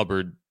 and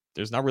Hubbard,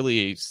 there's not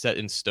really a set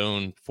in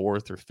stone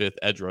 4th or 5th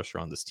edge rusher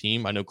on this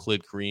team. I know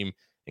Khalid Kareem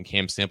and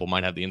Cam Sample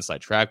might have the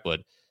inside track,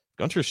 but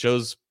Gunter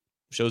shows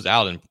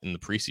out in the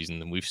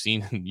preseason, and we've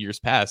seen in years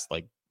past,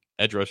 like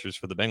edge rushers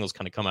for the Bengals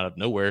kind of come out of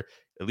nowhere.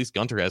 At least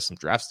Gunter has some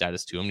draft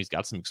status to him. He's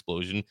got some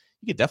explosion.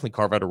 He could definitely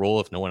carve out a role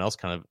if no one else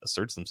kind of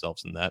asserts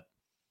themselves in that.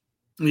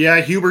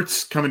 Yeah,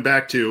 Hubert's coming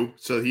back too,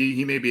 so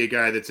he may be a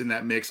guy that's in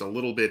that mix a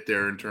little bit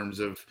there in terms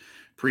of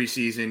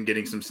preseason,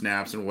 getting some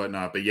snaps and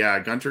whatnot. But yeah,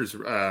 Gunter's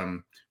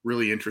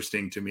really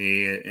interesting to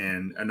me,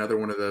 and another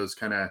one of those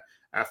kind of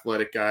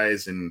athletic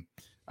guys. And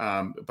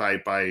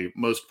by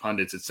most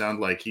pundits, it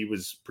sounded like he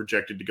was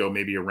projected to go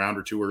maybe a round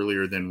or 2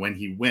 earlier than when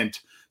he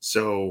went.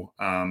 So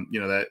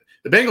that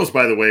the Bengals,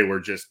 by the way, were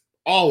just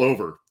all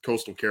over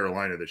Coastal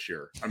Carolina this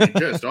year. I mean,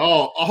 just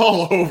all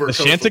over the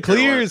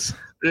Chanticleers.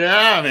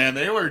 Yeah, man,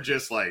 they were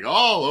just like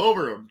all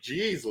over them.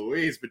 Jeez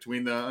Louise,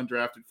 between the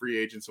undrafted free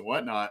agents and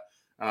whatnot,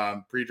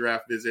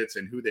 pre-draft visits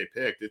and who they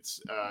picked.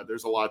 It's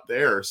there's a lot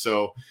there.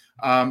 So,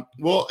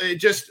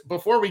 just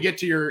before we get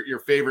to your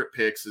favorite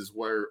picks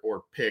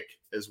or pick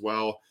as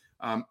well,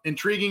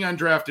 intriguing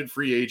undrafted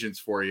free agents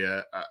for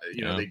you.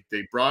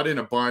 They brought in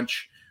a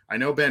bunch. I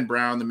know Ben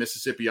Brown, the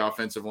Mississippi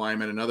offensive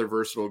lineman, another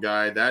versatile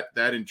guy.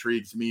 That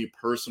intrigues me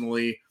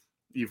personally.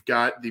 You've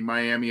got the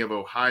Miami of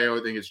Ohio.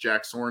 I think it's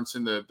Jack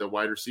Sorensen, the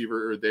wide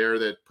receiver there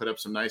that put up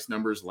some nice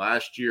numbers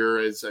last year,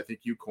 as I think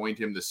you coined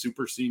him the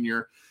super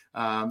senior.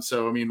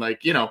 So, I mean,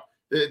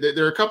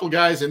 there are a couple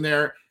guys in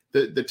there.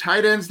 The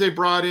tight ends they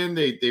brought in,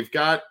 they've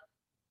got,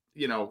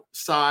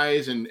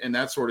 size and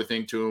that sort of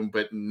thing to them,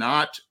 but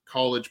not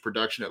college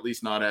production, at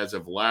least not as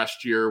of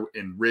last year.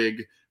 In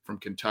Rigg from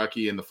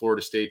Kentucky and the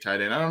Florida State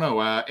tight end. I don't know,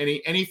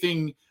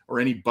 anything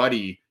or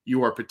anybody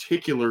you are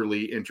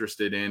particularly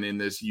interested in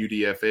this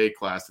UDFA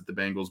class that the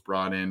Bengals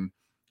brought in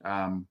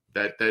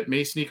that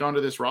may sneak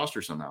onto this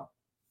roster somehow.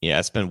 Yeah,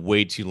 I spent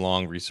way too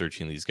long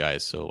researching these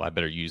guys, so I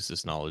better use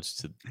this knowledge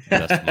to the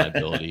best of my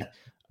ability.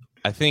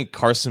 I think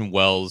Carson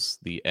Wells,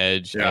 the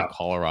edge at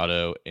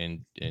Colorado,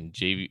 and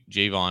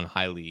Javon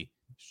Hiley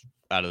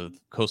out of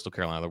Coastal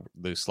Carolina,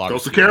 the slot.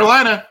 Coastal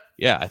Carolina.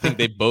 Yeah, I think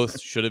they both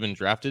should have been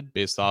drafted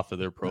based off of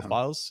their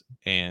profiles.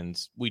 And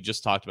we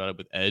just talked about it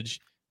with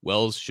edge.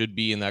 Wells should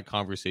be in that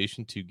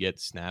conversation to get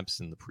snaps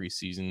in the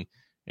preseason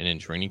and in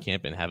training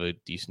camp and have a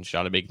decent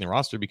shot at making the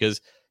roster because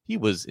he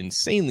was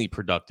insanely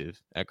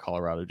productive at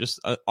Colorado.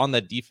 Just on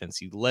that defense,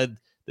 he led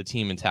the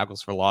team in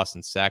tackles for loss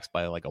and sacks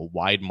by like a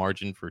wide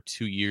margin for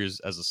 2 years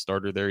as a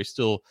starter there. He's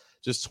still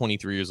just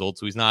 23 years old,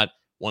 so he's not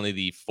one of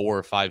the 4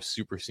 or 5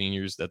 super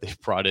seniors that they've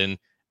brought in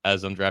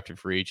as undrafted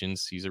free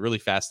agents. He's a really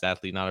fast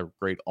athlete, not a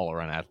great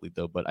all-around athlete,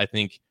 though, but I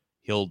think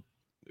he'll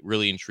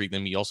really intrigue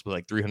them. He also put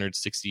like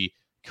 360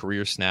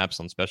 career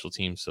snaps on special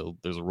teams, so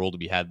there's a role to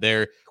be had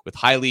there. With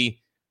Hiley,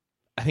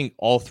 I think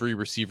all 3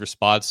 receiver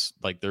spots,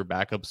 like their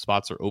backup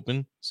spots, are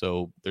open,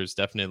 so there's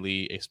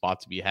definitely a spot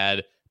to be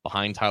had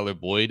behind Tyler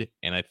Boyd,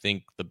 and I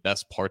think the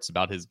best parts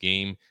about his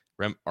game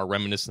are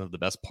reminiscent of the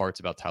best parts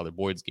about Tyler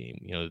Boyd's game.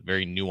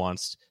 Very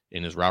nuanced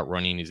in his route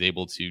running. He's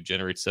able to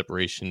generate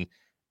separation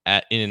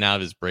in and out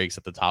of his breaks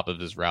at the top of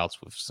his routes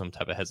with some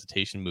type of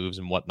hesitation moves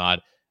and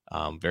whatnot.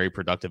 Very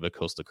productive at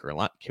Coastal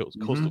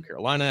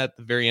Carolina at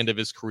the very end of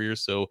his career.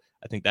 So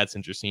I think that's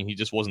interesting. He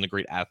just wasn't a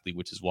great athlete,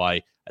 which is why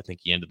I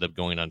think he ended up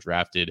going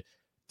undrafted.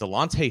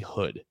 Delonte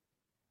Hood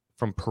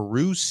from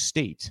Peru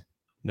State.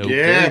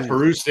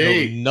 Peru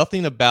State.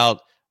 Nothing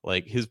about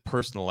like his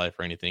personal life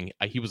or anything.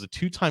 He was a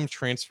 2-time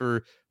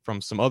transfer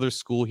from some other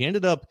school. He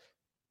ended up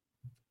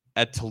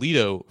at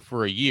Toledo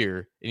for a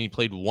year, and he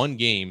played 1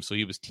 game. So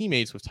he was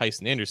teammates with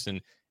Tyson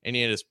Anderson, and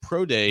he had his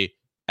pro day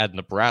at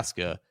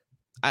Nebraska.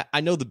 I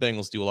know the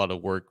Bengals do a lot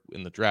of work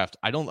in the draft.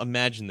 I don't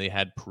imagine they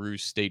had Peru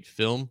State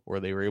film where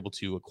they were able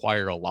to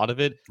acquire a lot of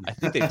it. I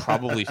think they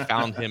probably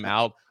found him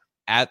out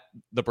at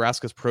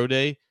Nebraska's pro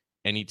day,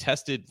 and he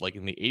tested like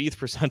in the 80th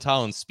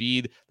percentile in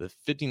speed, the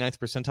 59th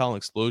percentile in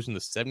explosion, the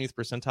 70th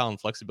percentile in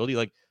flexibility.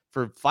 Like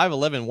for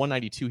 5'11",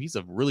 192, he's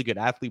a really good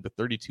athlete with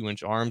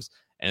 32-inch arms.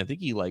 And I think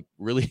he like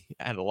really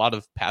had a lot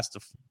of pass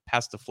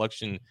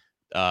deflection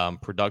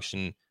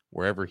production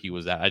wherever he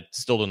was at. I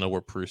still don't know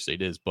where Peru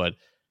State is, but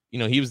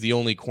he was the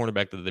only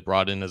cornerback that they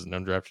brought in as an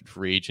undrafted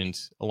free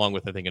agent, along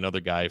with I think another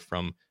guy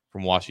from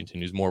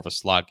Washington who's more of a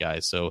slot guy.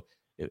 So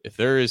if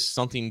there is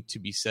something to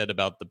be said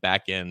about the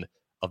back end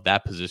of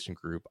that position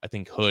group, I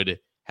think Hood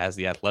has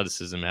the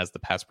athleticism, has the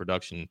pass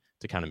production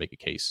to kind of make a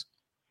case.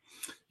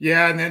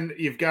 Yeah, and then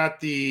you've got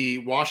the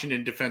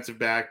Washington defensive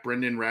back,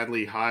 Brendan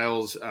Radley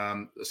Hiles,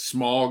 a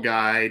small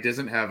guy,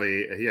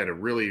 he had a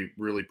really,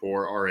 really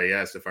poor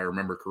RAS, if I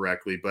remember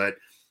correctly, but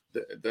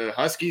the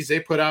Huskies,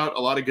 they put out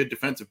a lot of good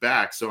defensive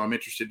backs, so I'm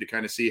interested to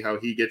kind of see how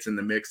he gets in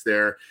the mix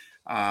there.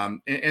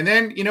 And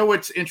then,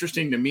 what's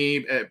interesting to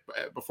me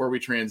before we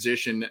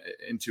transition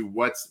into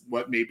what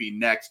may be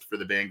next for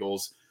the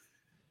Bengals,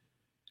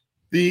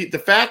 the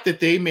fact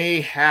that they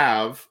may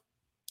have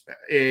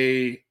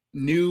a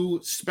new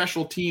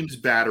special teams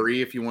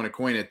battery, if you want to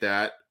coin it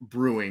that,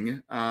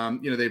 brewing.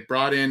 They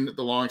brought in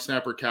the long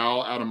snapper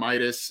Cal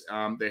Adamitis.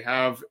 They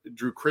have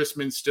Drew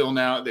Chrisman still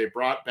now. They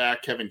brought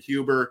back Kevin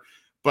Huber.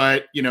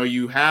 But,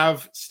 you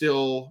have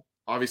still,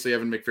 obviously,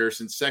 Evan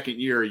McPherson's second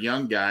year, a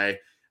young guy.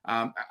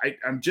 I'm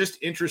just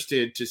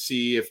interested to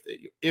see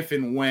if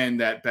and when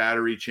that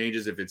battery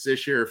changes, if it's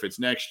this year, if it's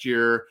next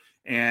year,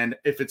 and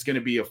if it's going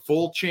to be a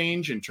full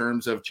change in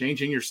terms of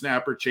changing your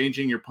snapper,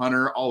 changing your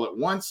punter all at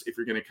once, if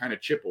you're going to kind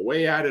of chip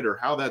away at it or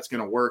how that's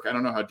going to work. I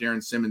don't know how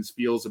Darren Simmons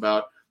feels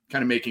about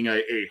kind of making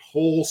a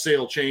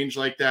wholesale change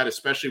like that,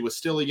 especially with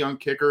still a young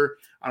kicker.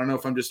 I don't know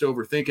if I'm just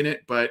overthinking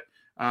it, but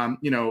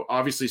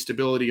obviously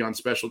stability on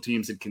special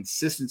teams and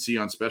consistency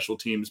on special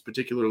teams,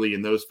 particularly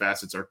in those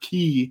facets, are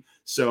key.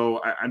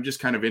 So I'm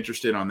just kind of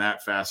interested on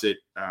that facet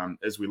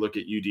as we look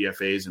at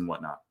UDFAs and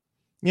whatnot.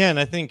 Yeah, and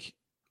I think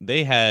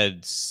they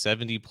had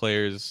 70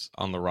 players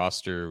on the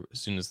roster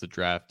as soon as the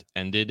draft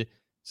ended.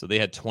 So they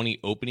had 20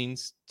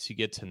 openings to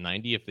get to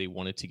 90 if they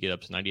wanted to get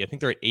up to 90. I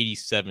think they're at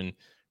 87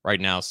 right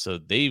now. So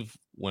they've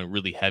went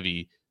really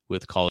heavy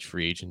with college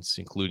free agents,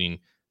 including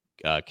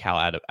Cal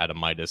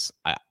Adamitis.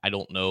 I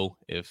don't know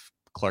if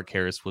Clark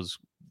Harris was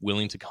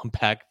willing to come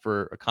back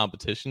for a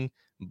competition,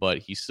 but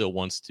he still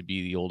wants to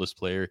be the oldest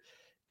player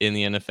in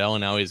the NFL.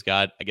 And now he's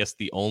got, I guess,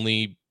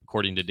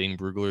 according to Dane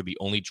Brugler, the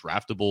only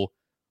draftable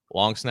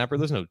long snapper.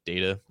 There's no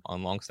data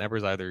on long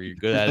snappers. Either you're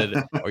good at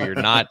it or you're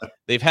not.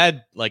 They've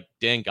had like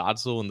Dan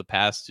Godsill in the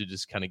past to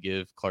just kind of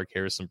give Clark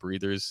Harris some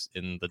breathers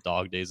in the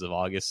dog days of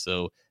August.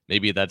 So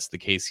maybe that's the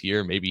case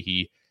here. Maybe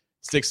he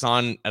sticks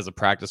on as a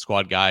practice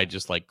squad guy,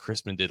 just like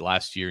Chrisman did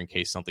last year in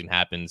case something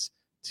happens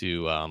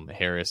to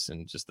Harris,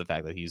 and just the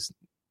fact that he's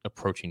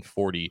approaching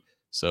 40.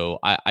 So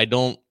I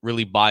don't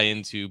really buy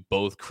into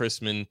both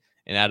Chrisman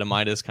and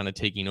Adamitis kind of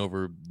taking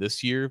over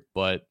this year,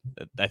 but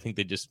I think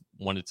they just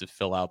wanted to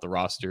fill out the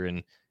roster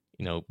and,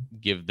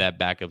 give that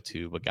backup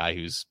to a guy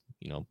who's,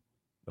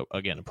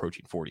 again,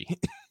 approaching 40.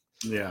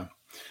 Yeah.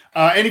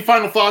 Any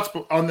final thoughts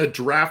on the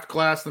draft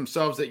class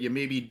themselves that you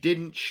maybe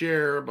didn't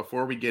share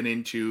before we get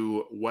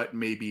into what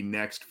may be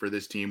next for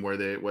this team, where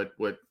they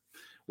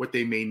what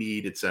they may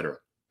need, et cetera?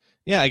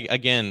 Yeah,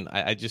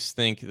 I just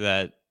think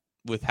that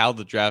with how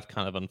the draft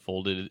kind of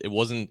unfolded, it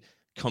wasn't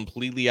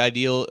completely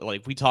ideal.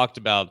 Like we talked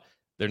about,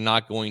 they're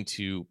not going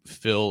to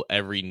fill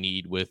every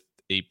need with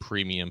a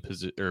premium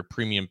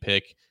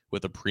pick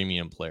with a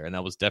premium player, and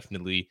that was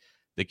definitely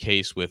the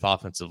case with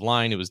offensive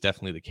line. It was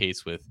definitely the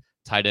case with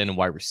tight end and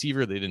wide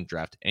receiver. They didn't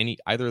draft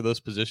either of those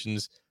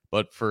positions,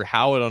 but for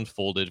how it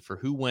unfolded, for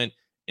who went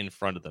in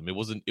front of them, it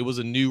was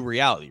a new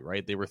reality,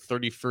 right? They were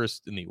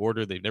 31st in the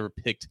order. They've never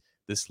picked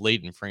this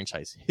late in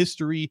franchise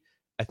history.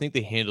 I think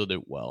they handled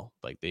it well.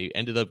 Like they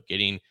ended up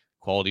getting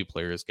quality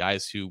players,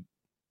 guys who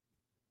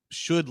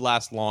should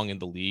last long in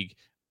the league.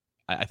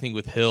 I think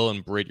with Hill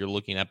and Britt, you're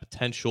looking at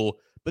potential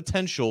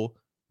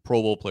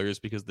Pro Bowl players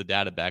because the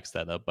data backs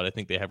that up, but I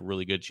think they have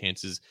really good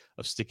chances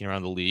of sticking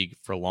around the league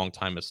for a long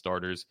time as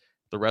starters.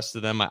 The rest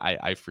of them,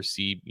 I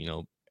foresee,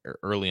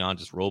 early on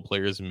just role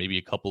players, and maybe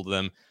a couple of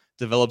them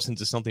develops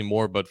into something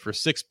more. But for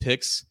 6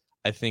 picks,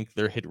 I think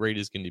their hit rate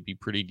is going to be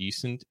pretty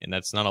decent, and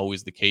that's not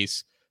always the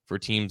case for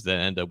teams that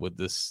end up with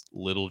this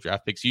little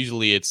draft picks.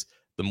 Usually it's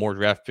the more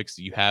draft picks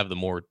that you have, the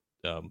more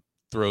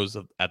throws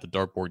at the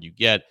dartboard you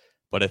get.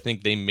 But I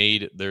think they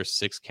made their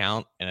 6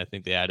 count, and I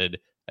think they added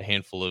a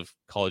handful of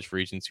college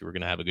free agents who are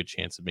going to have a good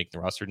chance of making the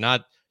roster,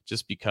 not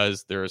just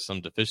because there are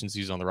some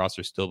deficiencies on the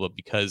roster still, but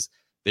because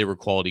they were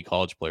quality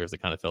college players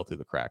that kind of fell through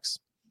the cracks.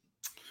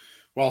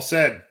 Well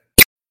said.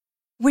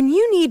 When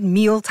you need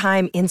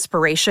mealtime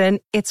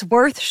inspiration, it's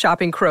worth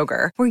shopping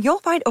Kroger, where you'll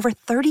find over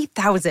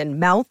 30,000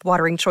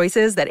 mouth-watering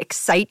choices that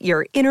excite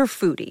your inner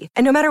foodie.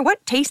 And no matter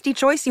what tasty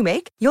choice you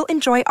make, you'll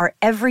enjoy our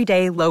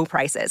everyday low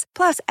prices,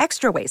 plus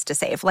extra ways to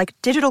save, like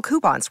digital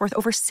coupons worth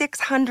over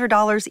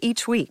 $600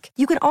 each week.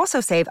 You can also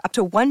save up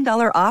to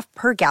 $1 off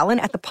per gallon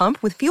at the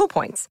pump with fuel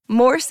points.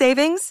 More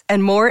savings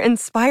and more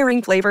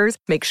inspiring flavors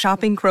make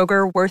shopping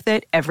Kroger worth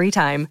it every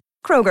time.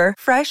 Kroger,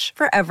 fresh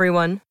for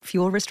everyone.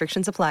 Fuel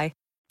restrictions apply.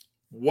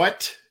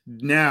 What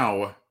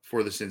now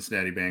for the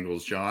Cincinnati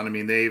Bengals, John? I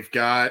mean, they've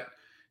got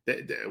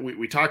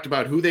we talked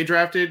about who they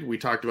drafted. We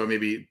talked about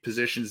maybe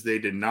positions they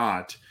did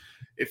not.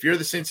 If you're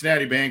the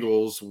Cincinnati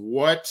Bengals,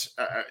 what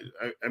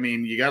I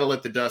mean, you got to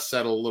let the dust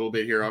settle a little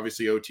bit here.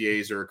 Obviously,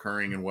 OTAs are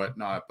occurring and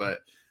whatnot, but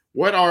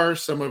what are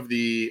some of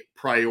the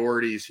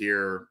priorities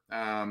here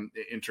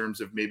in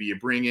terms of maybe you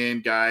bring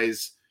in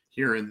guys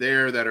here and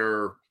there that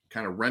are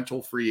kind of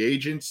rental free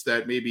agents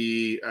that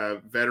maybe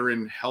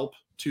veteran help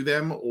to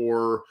them,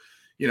 or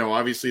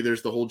obviously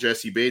there's the whole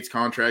Jesse Bates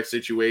contract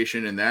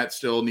situation, and that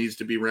still needs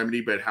to be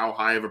remedied, but how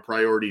high of a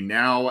priority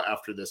now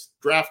after this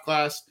draft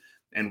class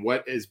and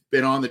what has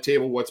been on the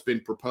table, what's been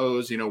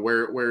proposed,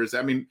 where is that?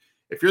 I mean,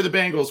 if you're the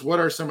Bengals, what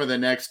are some of the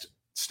next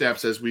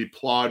steps as we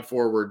plod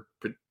forward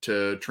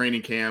to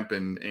training camp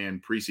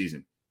and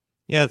preseason?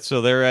 Yeah, so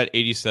they're at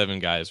 87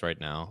 guys right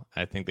now.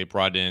 I think they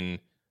brought in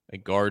a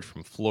guard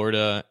from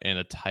Florida and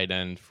a tight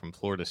end from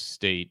Florida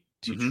State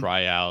to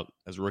try out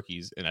as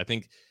rookies. And I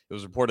think it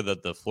was reported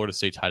that the Florida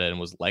State tight end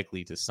was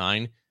likely to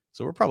sign.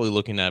 So we're probably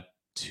looking at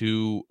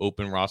 2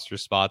 open roster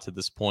spots at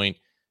this point.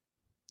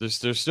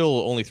 There's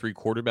still only 3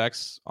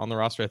 quarterbacks on the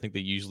roster. I think they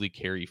usually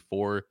carry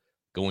 4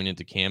 going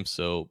into camp.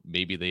 So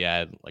maybe they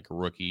add like a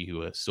rookie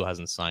who still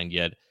hasn't signed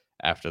yet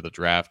after the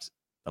draft.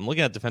 I'm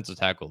looking at defensive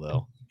tackle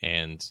though.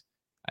 And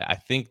I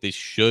think they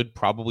should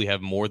probably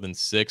have more than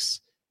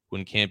 6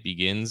 when camp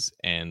begins.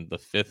 And the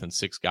 5th and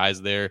 6th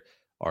guys there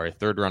are a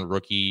 3rd-round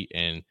rookie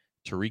and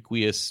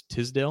Tariquius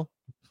Tisdale.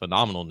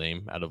 Phenomenal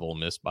name out of Ole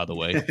Miss, by the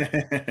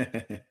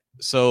way.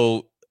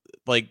 So,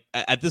 like,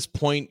 at this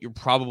point, you're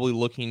probably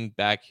looking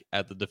back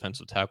at the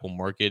defensive tackle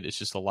market. It's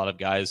just a lot of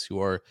guys who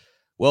are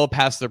well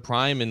past their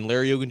prime, and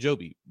Larry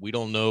Ogunjobi. We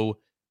don't know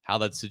how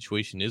that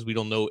situation is. We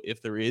don't know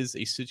if there is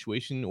a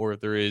situation or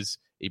if there is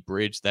a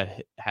bridge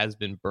that has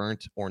been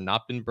burnt or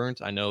not been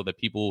burnt. I know that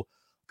people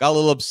got a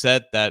little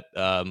upset that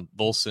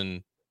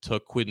Volson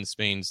took Quidden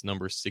Spain's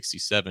number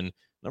 67.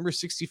 Number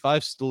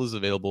 65 still is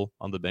available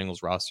on the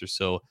Bengals roster,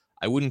 so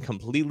I wouldn't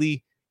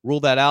completely rule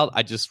that out.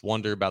 I just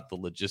wonder about the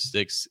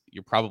logistics.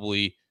 You're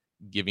probably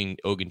giving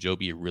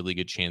Ogunjobi a really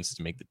good chance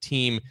to make the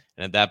team,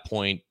 and at that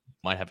point,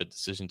 might have a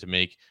decision to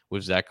make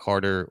with Zach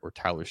Carter or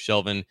Tyler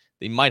Shelvin.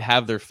 They might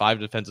have their 5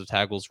 defensive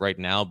tackles right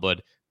now,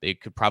 but they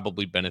could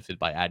probably benefit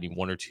by adding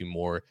 1 or 2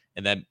 more,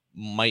 and that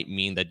might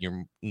mean that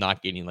you're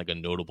not getting like a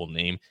notable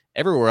name.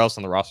 Everywhere else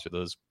on the roster,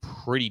 though, is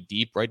pretty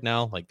deep right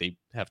now. Like they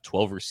have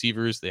 12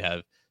 receivers, they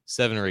have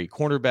 7 or 8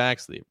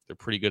 cornerbacks, they're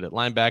pretty good at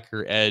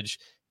linebacker, edge,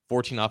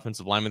 14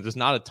 offensive linemen. There's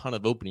not a ton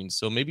of openings,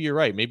 so maybe you're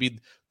right. Maybe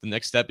the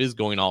next step is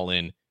going all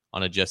in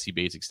on a Jesse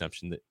Bates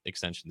extension.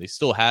 They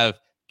still have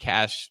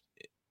cash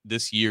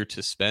this year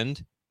to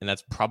spend, and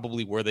that's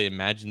probably where they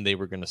imagined they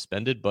were going to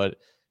spend it, but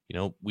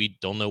we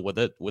don't know what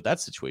that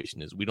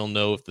situation is. We don't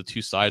know if the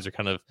two sides are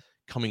kind of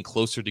coming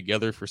closer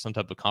together for some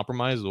type of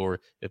compromise, or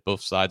if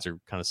both sides are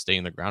kind of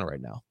staying the ground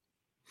right now.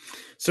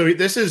 So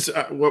this is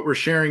what we're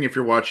sharing. If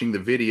you're watching the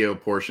video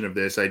portion of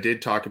this, I did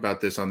talk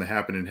about this on the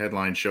Happening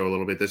Headline show a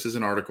little bit. This is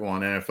an article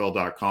on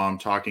NFL.com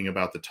talking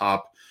about the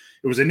top.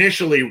 It was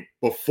initially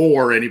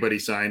before anybody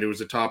signed. It was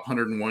the top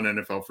 101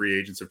 NFL free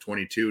agents of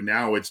 22.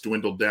 Now it's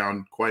dwindled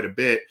down quite a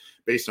bit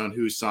based on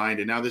who signed.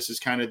 And now this is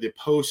kind of the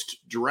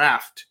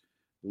post-draft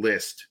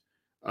list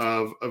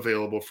of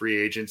available free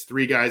agents.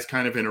 3 guys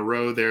kind of in a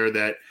row there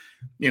that,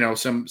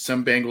 some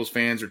Bengals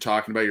fans are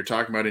talking about. You're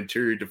talking about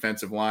interior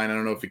defensive line. I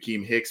don't know if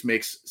Akeem Hicks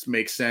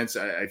makes sense.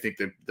 I think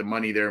that the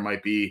money there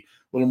might be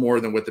a little more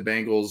than what the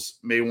Bengals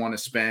may want to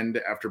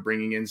spend after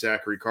bringing in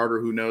Zachary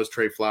Carter. Who knows?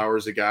 Trey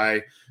Flowers, a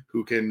guy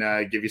who can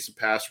give you some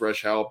pass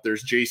rush help.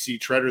 There's J.C.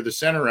 Treader, the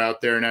center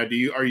out there. Now,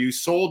 are you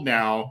sold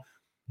now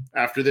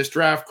after this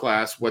draft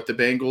class what the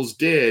Bengals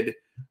did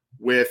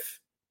with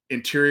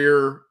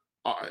interior,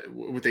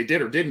 what they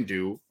did or didn't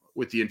do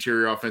with the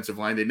interior offensive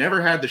line? They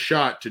never had the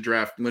shot to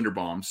draft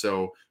Linderbaum,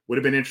 so would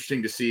have been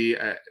interesting to see,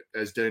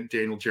 as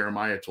Daniel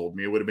Jeremiah told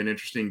me, it would have been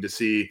interesting to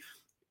see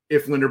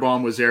if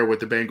Linderbaum was there, what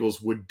the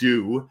Bengals would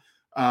do.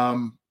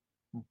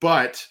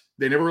 But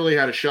they never really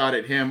had a shot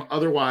at him.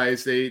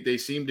 Otherwise, they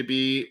seem to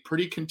be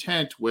pretty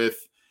content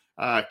with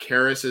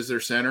Karras as their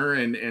center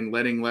and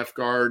letting left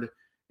guard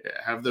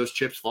have those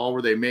chips fall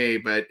where they may.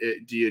 But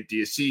do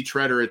you see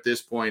Treader at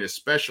this point,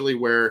 especially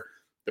where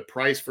the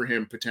price for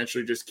him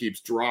potentially just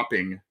keeps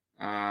dropping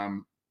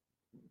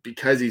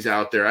because he's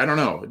out there? I don't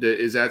know.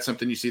 Is that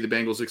something you see the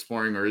Bengals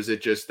exploring, or is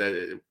it just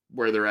that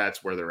where they're at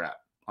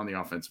on the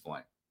offensive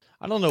line?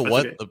 I don't know That's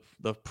what okay.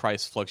 the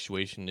price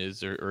fluctuation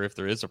is, or if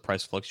there is a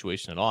price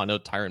fluctuation at all. I know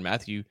Tyrann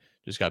Mathieu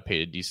just got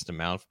paid a decent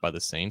amount by the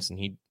Saints, and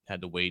he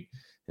had to wait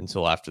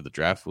until after the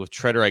draft. With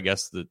Treader, I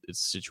guess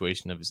it's a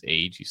situation of his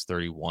age. He's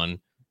 31,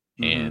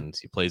 and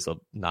he plays a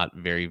not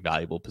very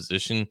valuable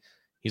position.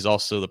 He's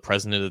also the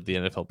president of the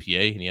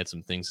NFLPA, and he had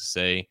some things to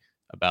say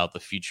about the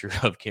future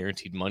of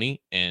guaranteed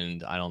money.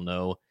 And I don't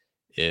know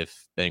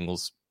if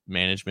Bengals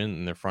management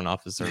and their front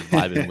office are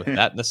vibing with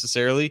that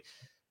necessarily.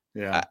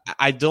 Yeah.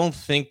 I don't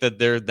think that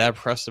they're that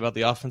pressed about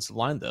the offensive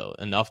line, though,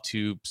 enough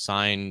to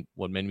sign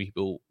what many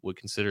people would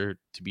consider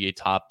to be a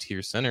top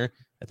tier center.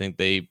 I think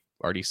they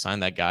already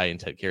signed that guy in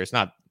Ted Karras.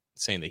 Not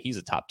saying that he's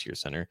a top tier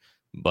center,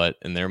 but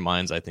in their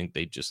minds, I think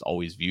they just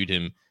always viewed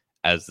him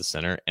as the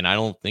center. And I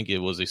don't think it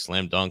was a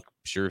slam dunk,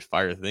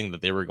 surefire thing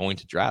that they were going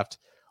to draft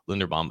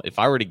Linderbaum. If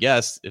I were to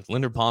guess, if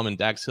Linderbaum and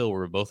Dax Hill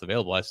were both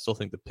available, I still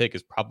think the pick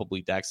is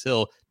probably Dax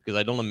Hill, because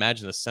I don't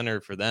imagine a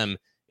center for them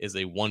is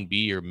a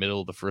 1B or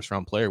middle of the first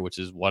round player, which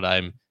is what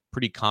I'm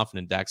pretty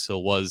confident Dax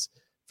Hill was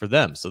for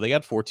them. So they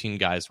got 14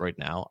 guys right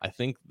now. I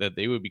think that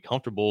they would be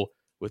comfortable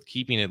with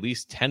keeping at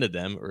least 10 of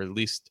them, or at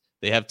least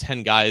they have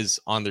 10 guys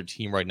on their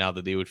team right now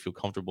that they would feel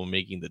comfortable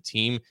making the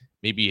team.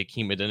 Maybe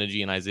Hakeem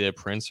Adeniji and Isaiah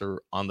Prince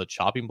are on the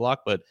chopping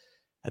block, but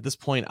at this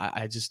point,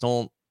 I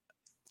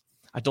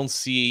don't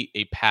see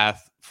a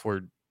path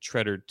for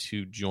Treader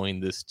to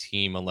join this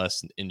team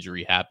unless an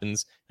injury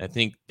happens. And I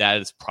think that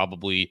is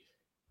probably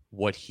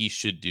what he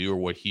should do, or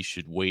what he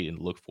should wait and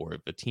look for.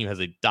 If a team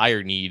has a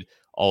dire need,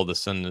 all of a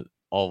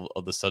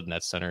sudden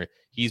at center,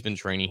 he's been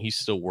training, he's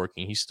still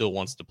working, he still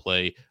wants to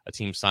play. A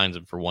team signs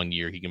him for 1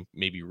 year, he can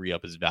maybe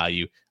re-up his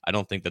value. I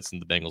don't think that's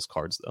in the Bengals'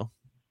 cards, though.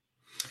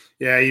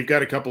 Yeah, you've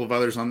got a couple of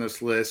others on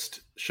this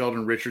list.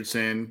 Sheldon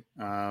Richardson,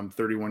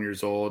 31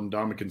 years old, and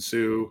Ndamukong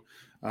Suh.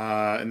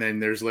 And then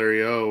there's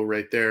Larry O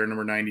right there,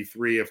 number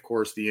 93. Of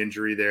course, the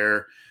injury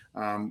there,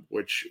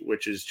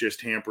 which is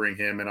just hampering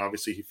him. And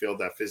obviously he failed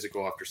that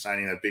physical after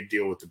signing that big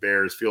deal with the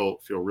Bears. Feel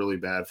really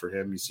bad for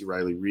him. You see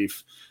Riley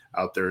Reif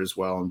out there as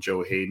well, and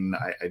Joe Hayden.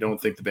 I don't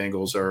think the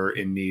Bengals are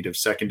in need of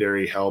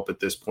secondary help at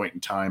this point in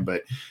time,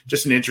 but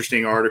just an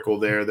interesting article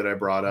there that I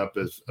brought up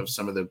of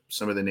some of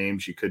the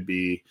names you could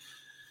be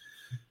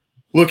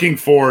looking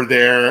for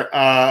there.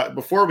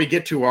 Before we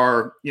get to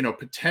our,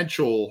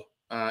 potential,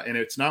 and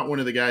it's not one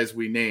of the guys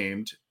we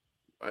named,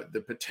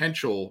 the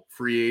potential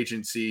free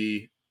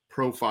agency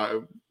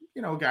profile,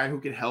 a guy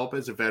who could help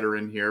as a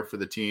veteran here for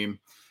the team.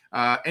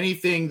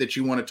 Anything that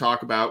you want to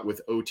talk about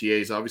with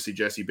OTAs? Obviously,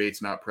 Jesse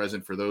Bates not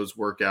present for those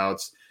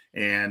workouts,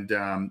 and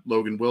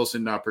Logan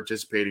Wilson not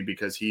participating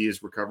because he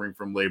is recovering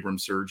from labrum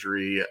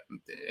surgery.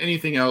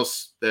 Anything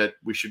else that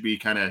we should be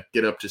kind of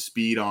get up to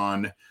speed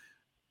on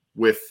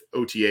with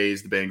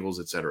OTAs, the Bengals,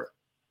 et cetera?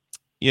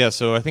 Yeah,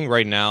 so I think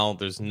right now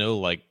there's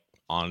no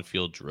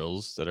on-field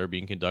drills that are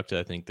being conducted.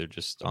 I think they're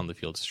just on the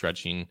field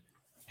stretching,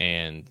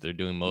 and they're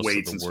doing most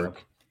Weights of the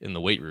work in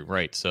the weight room,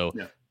 right? So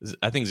yeah.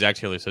 I think Zach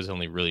Taylor says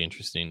something really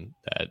interesting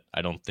that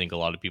I don't think a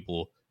lot of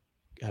people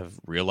have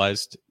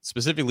realized,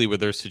 specifically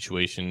with their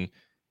situation.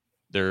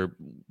 They're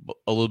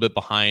a little bit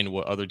behind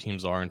what other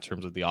teams are in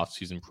terms of the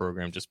offseason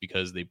program, just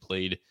because they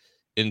played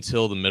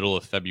until the middle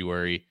of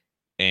February.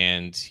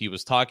 And he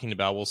was talking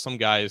about, well, some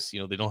guys,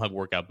 they don't have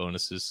workout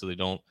bonuses, so they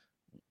don't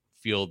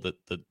feel that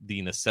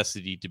the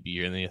necessity to be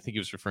here. And I think he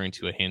was referring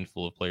to a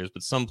handful of players,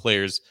 but some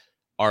players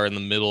are in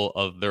the middle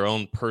of their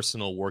own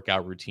personal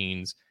workout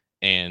routines.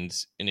 And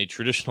in a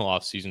traditional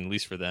offseason, at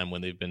least for them,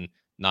 when they've been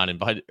not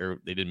invited or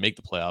they didn't make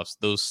the playoffs,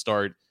 those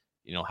start,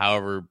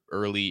 however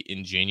early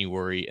in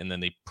January, and then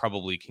they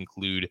probably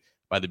conclude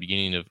by the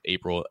beginning of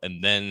April,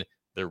 and then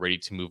they're ready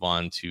to move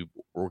on to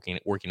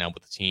working out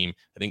with the team.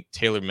 I think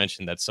Taylor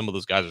mentioned that some of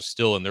those guys are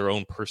still in their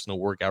own personal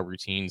workout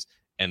routines,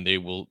 and they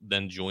will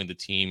then join the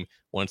team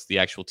once the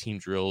actual team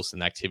drills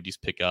and activities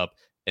pick up,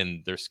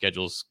 and their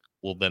schedules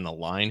will then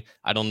align.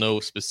 I don't know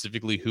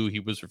specifically who he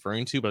was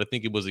referring to, but I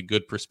think it was a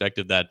good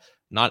perspective that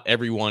not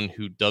everyone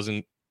who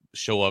doesn't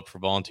show up for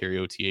voluntary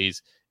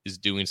OTAs is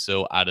doing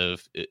so out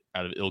of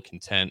ill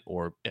content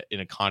or in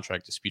a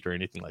contract dispute or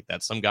anything like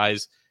that. Some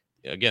guys,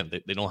 again,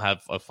 they don't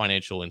have a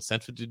financial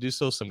incentive to do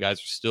so. Some guys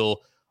are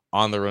still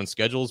on their own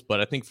schedules,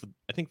 but I think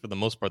for the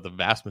most part, the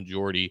vast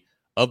majority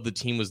of the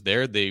team was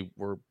there. They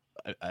were,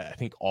 I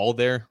think, all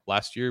there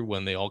last year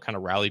when they all kind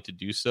of rallied to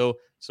do so.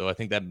 So I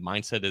think that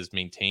mindset is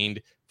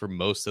maintained for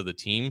most of the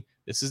team.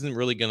 This isn't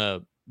really going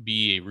to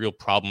be a real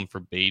problem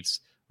for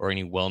Bates or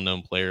any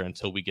well-known player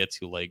until we get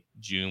to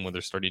June, when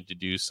they're starting to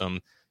do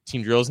some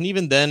team drills. And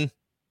even then,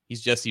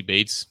 he's Jesse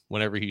Bates.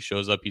 Whenever he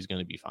shows up, he's going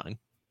to be fine.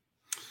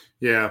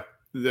 Yeah.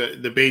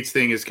 The Bates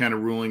thing is kind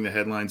of ruling the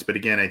headlines. But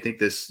again, I think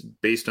this,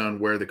 based on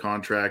where the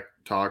contract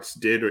talks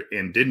did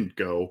and didn't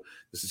go,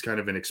 this is kind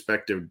of an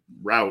expected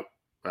route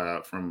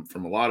from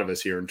a lot of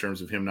us here in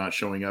terms of him not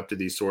showing up to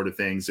these sort of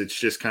things. It's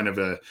just kind of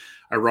a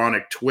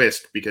ironic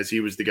twist, because he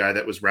was the guy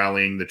that was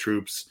rallying the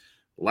troops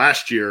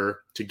last year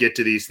to get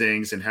to these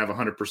things and have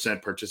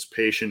 100%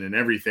 participation in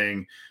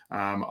everything.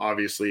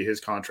 Obviously his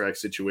contract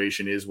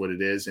situation is what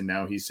it is. And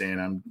now he's saying,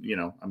 I'm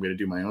going to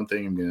do my own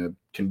thing. I'm going to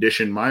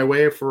condition my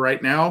way for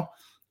right now.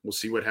 We'll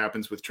see what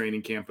happens with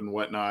training camp and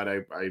whatnot.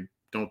 I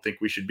don't think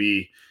we should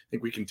be, I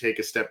think we can take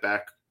a step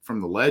back from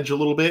the ledge a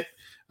little bit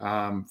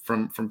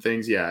from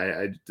things.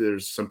 Yeah.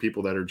 There's some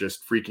people that are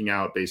just freaking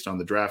out based on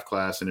the draft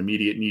class and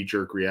immediate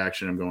knee-jerk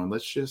reaction. I'm going,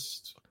 let's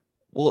just.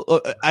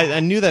 Well, I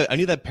knew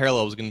that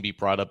parallel was going to be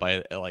brought up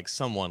by like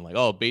someone like,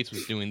 oh, Bates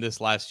was doing this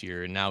last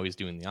year and now he's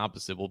doing the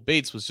opposite. Well,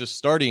 Bates was just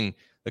starting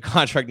the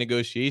contract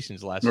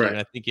negotiations last year. And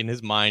I think in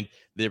his mind,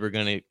 they were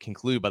going to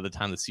conclude by the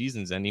time the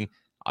season's ending.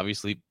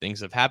 Obviously, things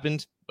have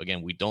happened.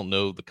 Again, we don't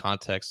know the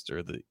context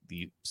or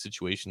the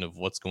situation of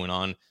what's going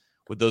on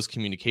with those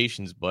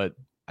communications, but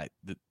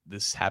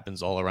this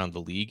happens all around the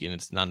league, and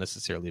it's not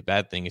necessarily a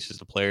bad thing. It's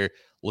just a player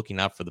looking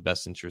out for the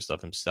best interest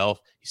of himself.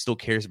 He still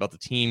cares about the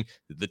team.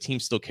 The team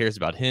still cares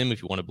about him.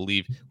 If you want to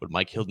believe what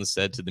Mike Hilton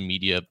said to the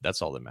media,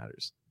 that's all that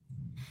matters.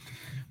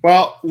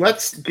 Well,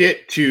 let's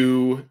get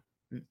to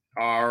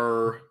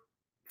our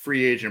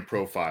free agent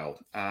profile.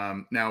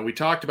 Now, we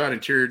talked about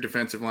interior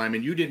defensive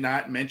linemen. You did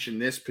not mention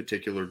this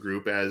particular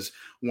group as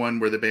one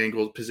where the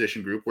Bengals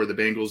position group where the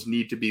Bengals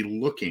need to be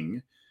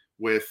looking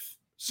with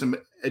some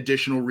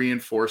additional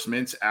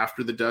reinforcements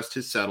after the dust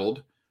has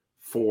settled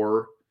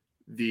from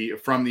the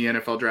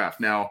NFL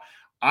draft. Now,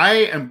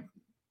 I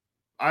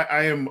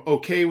am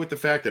okay with the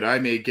fact that I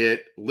may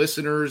get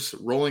listeners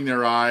rolling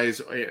their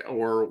eyes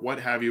or what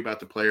have you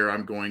about the player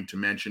I'm going to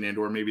mention and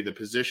or maybe the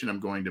position I'm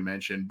going to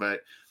mention,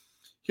 but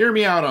hear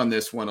me out on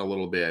this one a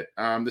little bit.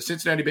 The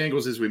Cincinnati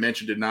Bengals, as we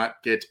mentioned, did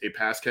not get a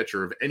pass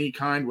catcher of any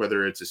kind,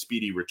 whether it's a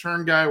speedy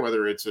return guy,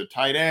 whether it's a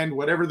tight end,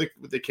 whatever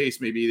the case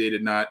may be. They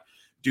did not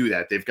do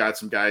that. They've got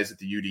some guys at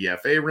the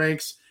UDFA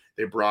ranks.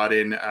 They brought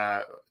in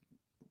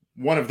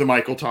one of the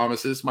Mike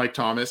Thomas.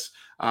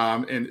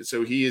 And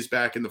so he is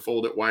back in the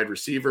fold at wide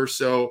receiver.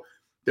 So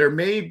there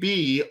may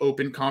be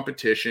open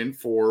competition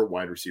for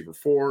wide receiver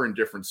 4 in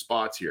different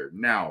spots here.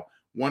 Now,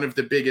 one of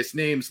the biggest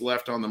names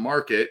left on the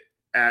market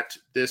at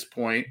this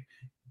point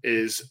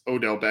is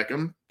Odell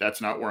Beckham. That's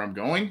not where I'm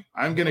going.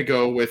 I'm going to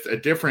go with a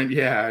different.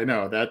 Yeah, I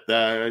know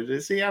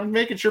that. See, I'm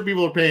making sure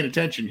people are paying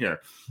attention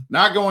here.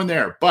 Not going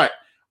there, but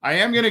I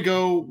am going to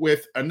go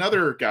with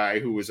another guy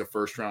who was a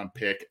first-round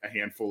pick a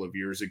handful of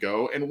years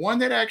ago, and one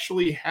that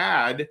actually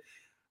had,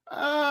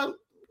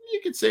 you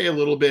could say, a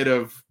little bit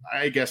of,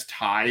 I guess,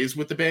 ties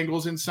with the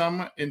Bengals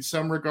in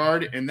some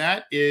regard, and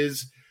that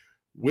is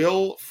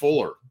Will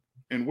Fuller.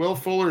 And Will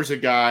Fuller is a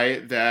guy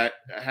that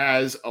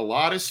has a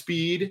lot of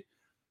speed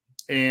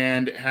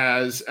and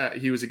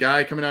he was a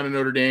guy coming out of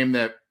Notre Dame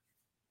that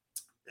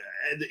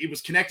he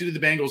was connected to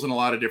the Bengals in a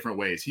lot of different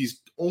ways.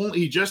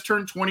 He just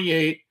turned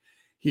 28.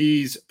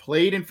 He's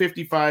played in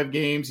 55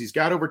 games. He's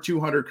got over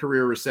 200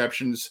 career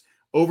receptions,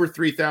 over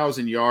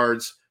 3,000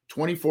 yards,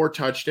 24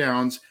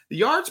 touchdowns. The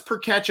yards per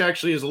catch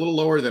actually is a little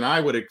lower than I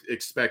would have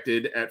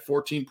expected at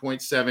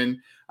 14.7.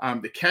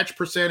 The catch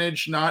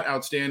percentage, not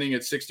outstanding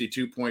at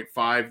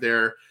 62.5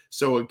 there.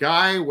 So a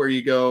guy where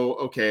you go,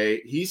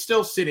 okay, he's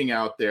still sitting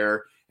out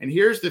there. And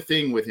here's the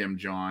thing with him,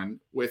 John,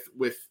 with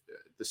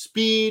the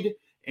speed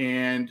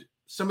and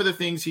some of the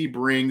things he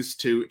brings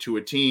to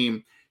a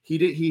team.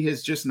 He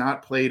has just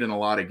not played in a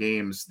lot of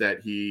games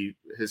that he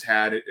has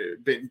had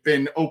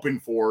been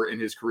open for in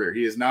his career.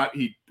 He is not,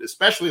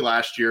 especially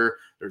last year,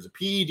 there's a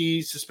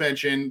PED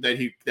suspension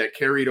that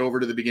carried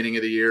over to the beginning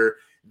of the year.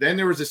 Then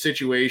there was a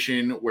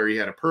situation where he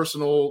had a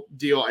personal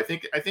deal. I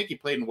think he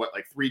played in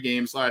 3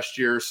 games last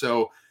year.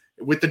 So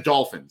with the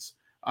Dolphins.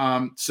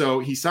 So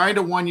he signed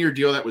a 1-year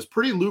deal that was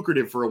pretty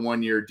lucrative for a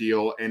 1-year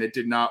deal, and it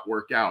did not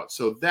work out.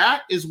 So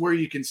that is where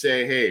you can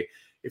say, hey,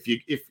 if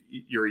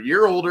you're a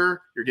year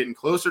older, you're getting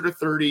closer to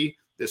 30,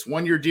 this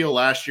 1-year deal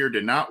last year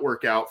did not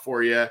work out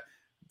for you.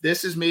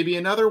 This is maybe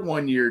another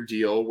 1-year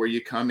deal where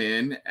you come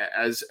in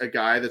as a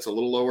guy that's a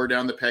little lower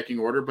down the pecking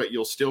order, but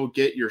you'll still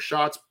get your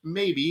shots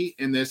maybe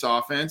in this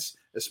offense,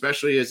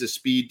 especially as a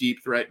speed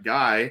deep threat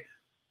guy.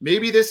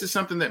 Maybe this is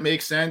something that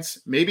makes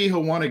sense. Maybe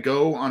he'll want to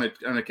go on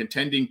a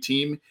contending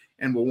team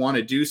and will want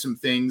to do some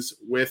things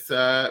with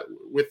the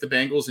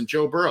Bengals and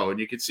Joe Burrow. And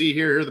you can see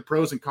here are the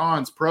pros and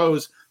cons.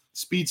 Pros,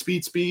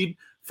 speed,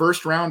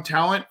 first round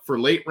talent for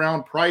late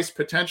round price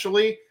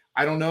potentially.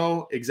 I don't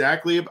know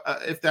exactly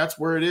if that's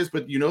where it is,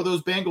 but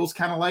those Bengals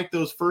kind of like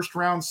those first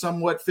round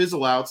somewhat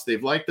fizzle outs.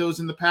 They've liked those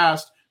in the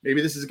past.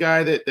 Maybe this is a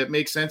guy that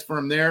makes sense for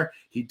him there.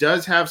 He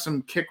does have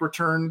some kick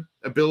return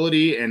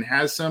ability and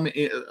has some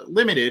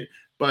limited,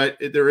 but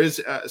there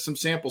is some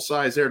sample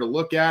size there to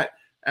look at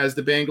as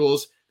the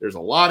Bengals. There's a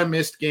lot of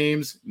missed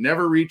games,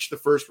 never reached the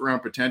first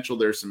round potential.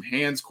 There's some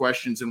hands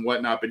questions and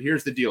whatnot, but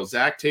here's the deal.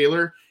 Zach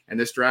Taylor and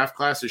this draft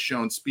class has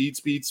shown speed,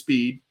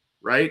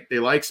 right? They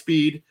like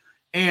speed.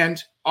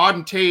 And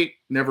Auden Tate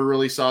never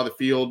really saw the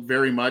field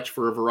very much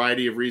for a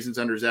variety of reasons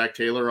under Zach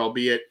Taylor,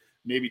 albeit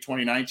maybe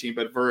 2019,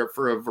 but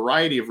for a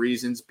variety of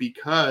reasons,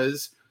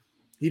 because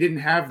he didn't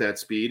have that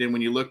speed. And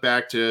when you look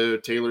back to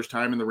Taylor's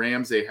time in the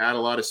Rams, they had a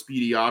lot of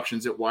speedy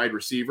options at wide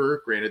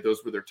receiver. Granted,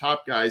 those were their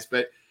top guys,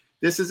 but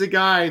this is a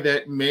guy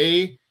that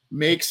may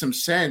make some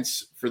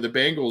sense for the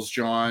Bengals,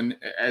 John,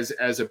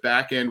 as a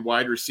back-end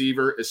wide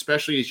receiver,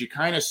 especially as you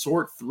kind of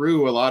sort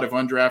through a lot of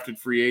undrafted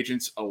free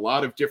agents, a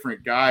lot of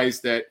different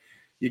guys that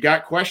you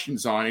got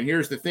questions on. And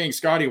here's the thing,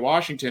 Scotty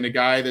Washington, a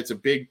guy that's a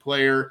big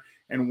player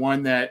and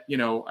one that,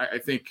 I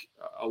think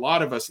a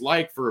lot of us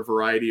like for a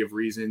variety of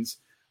reasons.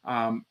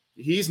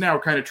 He's now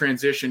kind of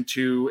transitioned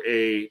to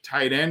a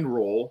tight end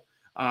role.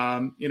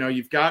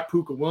 You've got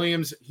Puka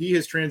Williams. He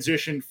has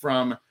transitioned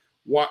from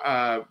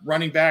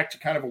running back to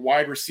kind of a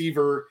wide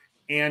receiver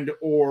and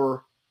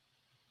or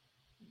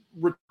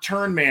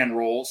return man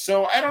role.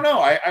 So I don't know.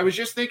 I was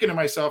just thinking to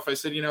myself, I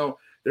said,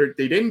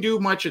 they didn't do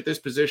much at this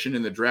position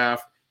in the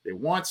draft. They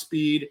want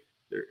speed.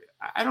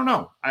 I don't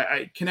know.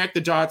 I connect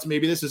the dots.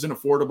 Maybe this is an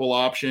affordable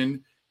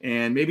option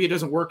and maybe it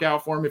doesn't work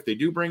out for him if they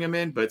do bring him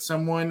in, but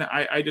someone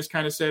I just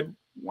kind of said,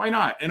 why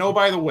not? And oh,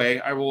 by the way,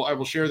 I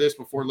will share this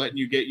before letting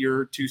you get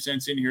your 2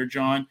 cents in here,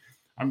 John.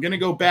 I'm going to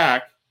go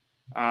back.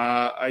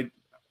 I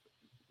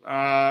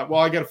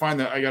got to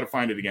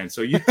find it again.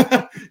 So you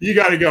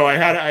got to go. I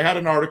had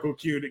an article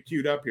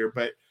queued up here,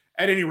 but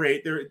at any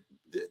rate,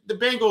 the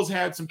Bengals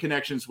had some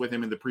connections with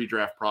him in the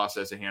pre-draft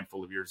process a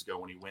handful of years ago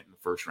when he went in the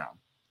first round.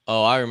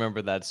 Oh, I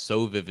remember that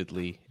so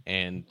vividly.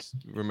 And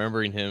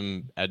remembering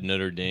him at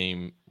Notre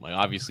Dame, like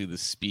obviously the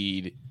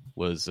speed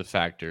was a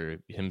factor.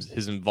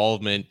 His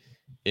involvement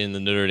in the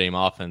Notre Dame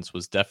offense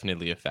was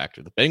definitely a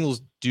factor. The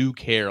Bengals do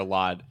care a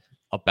lot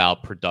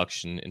about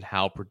production and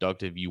how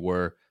productive you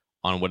were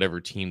on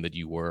whatever team that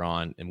you were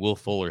on. And Will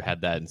Fuller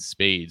had that in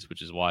spades,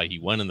 which is why he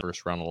went in the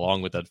first round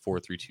along with that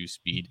 4.32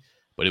 speed.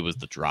 But it was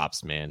the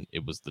drops, man.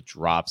 It was the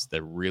drops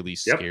that really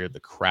scared the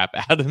crap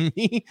out of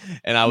me.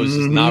 And I was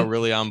just not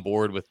really on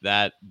board with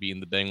that being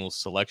the Bengals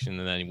selection.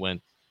 And then he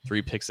went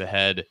 3 picks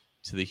ahead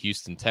to the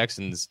Houston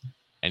Texans,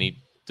 and he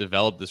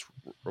developed this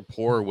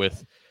rapport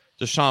with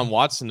Deshaun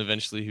Watson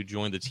eventually, who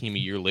joined the team a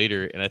year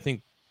later. And I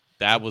think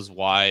that was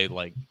why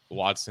like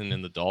Watson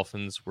and the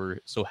Dolphins were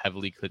so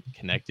heavily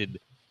connected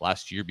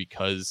last year,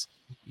 because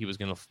he was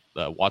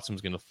Watson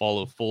was going to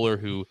follow Fuller,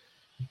 who,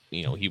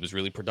 he was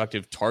really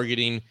productive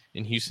targeting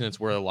in Houston. It's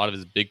where a lot of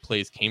his big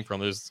plays came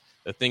from. There's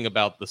a thing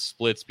about the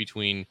splits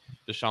between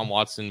Deshaun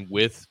Watson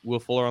with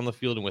Will Fuller on the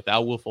field and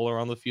without Will Fuller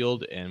on the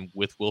field. And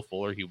with Will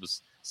Fuller, he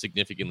was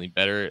significantly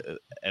better,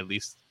 at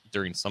least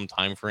during some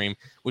time frame,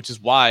 which is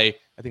why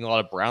I think a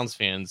lot of Browns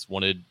fans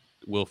wanted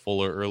Will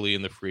Fuller early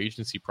in the free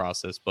agency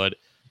process. But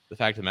the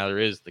fact of the matter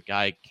is the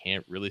guy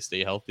can't really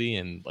stay healthy.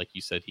 And like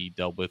you said, he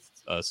dealt with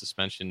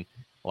suspension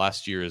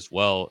last year as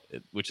well,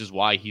 which is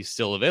why he's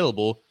still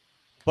available.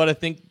 But I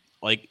think,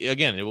 like,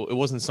 again, it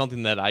wasn't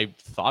something that I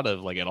thought of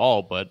like at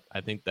all. But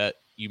I think that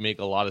you make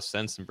a lot of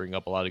sense and bring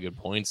up a lot of good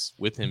points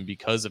with him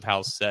because of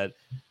how set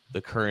the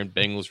current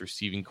Bengals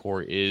receiving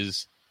core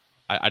is.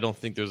 I don't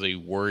think there's a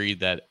worry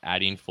that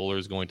adding Fuller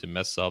is going to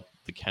mess up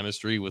the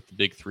chemistry with the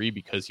big three,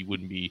 because he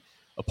wouldn't be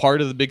a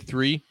part of the big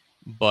three.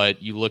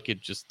 But you look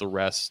at just the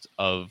rest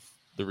of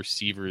the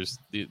receivers,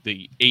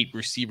 the 8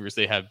 receivers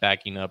they have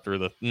backing up, or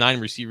the 9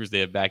 receivers they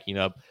have backing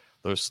up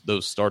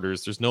those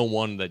starters. There's no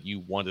one that you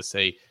want to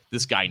say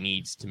this guy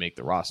needs to make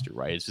the roster,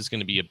 right? It's just going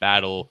to be a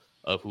battle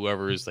of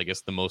whoever is, I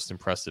guess, the most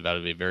impressive out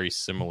of a very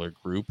similar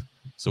group.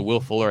 So Will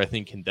Fuller, I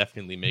think, can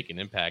definitely make an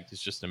impact.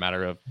 It's just a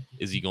matter of,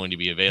 is he going to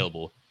be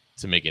available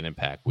to make an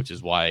impact, which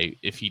is why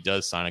if he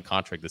does sign a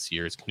contract this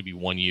year, it's going to be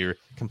 1 year,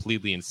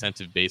 completely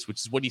incentive based,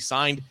 which is what he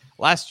signed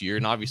last year.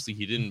 And obviously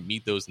he didn't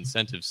meet those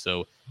incentives.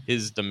 So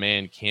his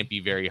demand can't be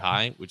very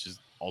high, which is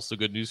also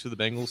good news for the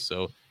Bengals.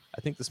 So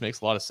I think this makes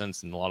a lot of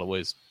sense in a lot of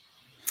ways.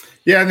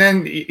 Yeah, and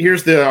then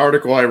here's the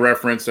article I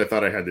referenced. I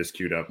thought I had this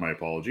queued up. My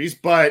apologies.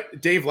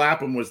 But Dave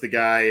Lapham was the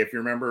guy, if you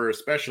remember,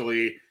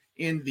 especially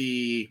in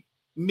the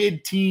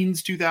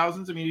mid-teens,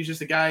 2000s. I mean, he's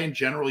just a guy in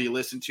general you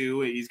listen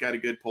to. He's got a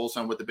good pulse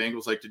on what the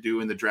Bengals like to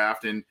do in the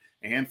draft. And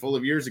a handful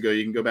of years ago,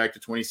 you can go back to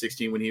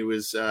 2016 when he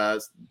was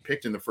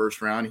picked in the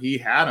first round. He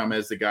had him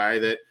as the guy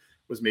that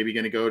was maybe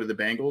going to go to the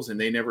Bengals, and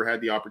they never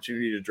had the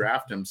opportunity to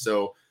draft him.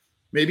 So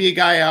maybe a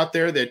guy out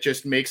there that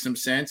just makes some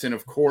sense. And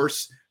of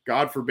course,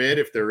 God forbid,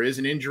 if there is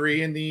an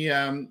injury in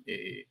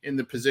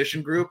the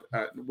position group,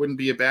 wouldn't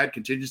be a bad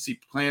contingency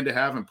plan to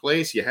have in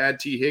place. You had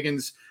T.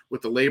 Higgins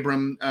with the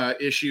labrum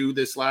issue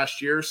this last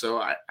year. So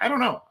I don't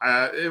know.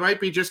 It might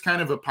be just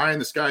kind of a pie in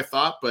the sky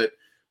thought, but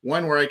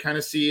one where I kind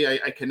of see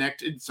I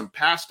connected some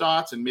past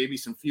dots and maybe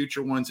some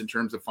future ones in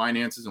terms of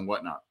finances and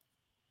whatnot.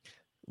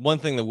 One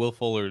thing that Will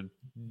Fuller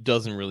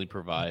doesn't really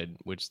provide,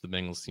 which the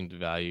Bengals seem to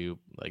value,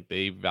 like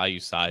they value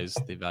size.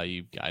 They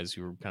value guys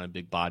who are kind of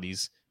big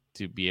bodies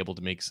to be able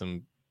to make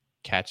some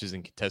catches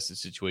in contested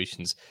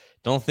situations.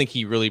 Don't think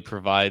he really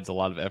provides a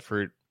lot of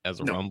effort as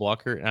a run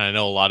blocker. And I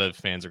know a lot of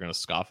fans are going to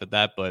scoff at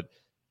that, but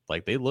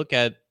like they look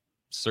at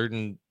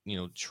certain,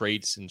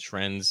 traits and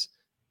trends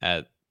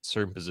at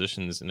certain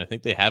positions. And I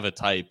think they have a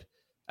type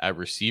at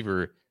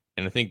receiver.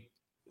 And I think,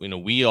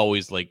 we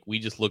always we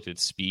just looked at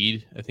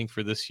speed, I think,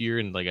 for this year,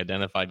 and like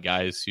identified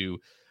guys who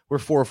we're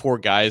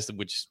 4-4 guys,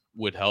 which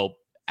would help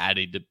add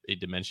a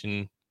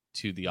dimension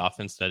to the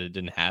offense that it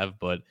didn't have.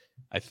 But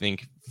I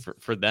think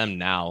for them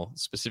now,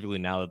 specifically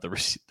now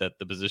that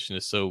the position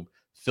is so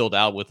filled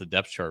out with the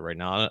depth chart right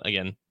now,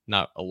 again,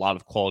 not a lot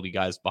of quality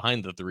guys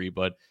behind the three,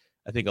 but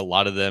I think a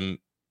lot of them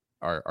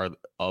are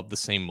of the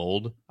same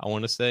mold, I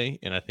want to say.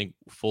 And I think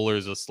Fuller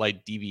is a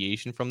slight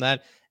deviation from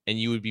that. And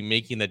you would be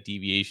making that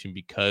deviation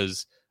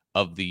because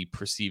of the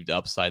perceived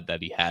upside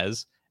that he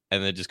has.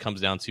 And then it just comes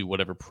down to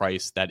whatever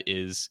price that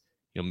is.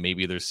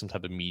 Maybe there's some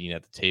type of meeting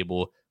at the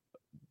table,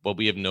 but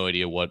we have no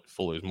idea what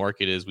Fuller's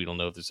market is. We don't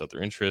know if there's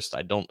other interest.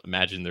 I don't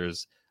imagine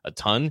there's a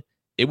ton.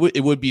 It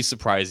would be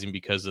surprising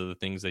because of the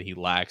things that he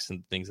lacks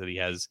and things that he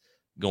has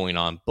going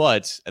on.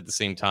 But at the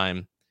same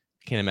time,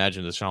 I can't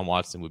imagine that Deshaun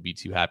Watson would be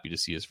too happy to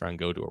see his friend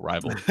go to a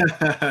rival.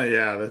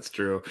 Yeah, that's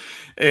true.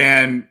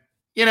 And,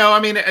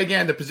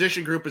 again, the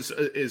position group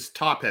is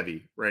top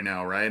heavy right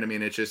now, right? I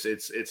mean,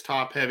 it's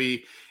top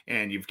heavy,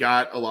 and you've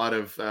got a lot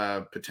of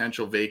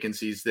potential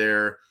vacancies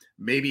there.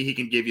 Maybe he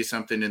can give you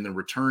something in the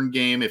return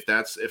game if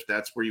that's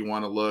where you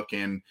want to look.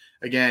 And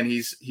again,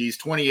 he's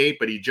 28,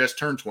 but he just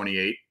turned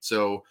 28.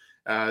 So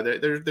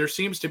there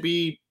seems to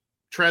be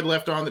tread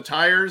left on the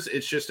tires.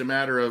 It's just a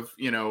matter of,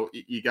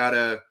 you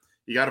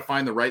gotta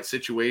find the right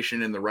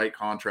situation and the right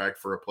contract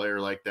for a player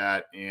like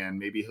that. And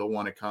maybe he'll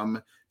want to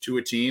come to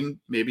a team.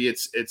 Maybe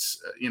it's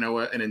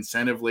an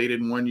incentive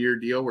laden 1-year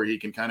deal where he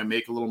can kind of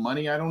make a little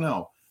money. I don't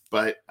know.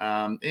 But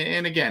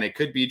and again, it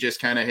could be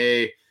just kind of,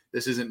 hey,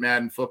 this isn't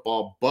Madden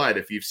football. But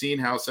if you've seen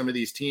how some of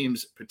these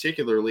teams,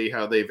 particularly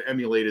how they've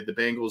emulated the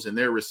Bengals in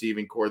their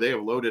receiving core, they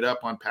have loaded up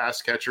on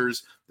pass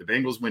catchers. The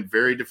Bengals went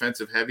very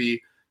defensive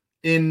heavy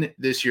in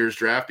this year's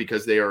draft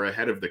because they are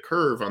ahead of the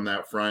curve on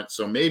that front.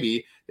 So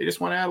maybe they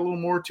just want to add a little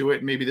more to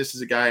it. Maybe this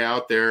is a guy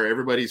out there.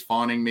 Everybody's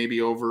fawning maybe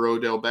over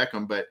Odell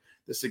Beckham, but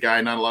this is a guy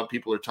not a lot of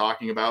people are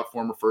talking about,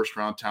 former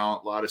first-round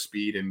talent, a lot of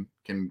speed, and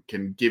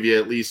can give you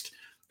at least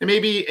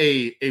maybe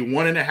a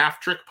 1.5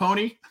 trick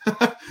pony.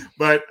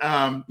 But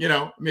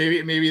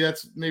maybe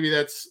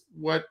that's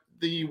what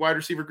the wide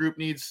receiver group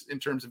needs in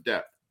terms of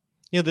depth.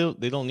 Yeah,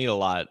 they don't need a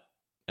lot.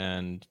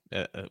 And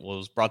what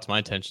was brought to my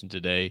attention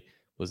today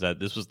was that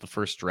this was the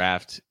first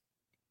draft.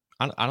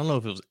 I don't know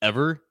if it was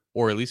ever,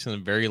 or at least in a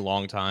very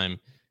long time,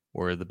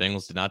 where the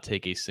Bengals did not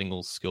take a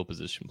single skill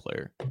position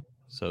player.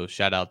 So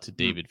shout out to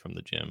David from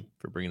the gym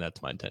for bringing that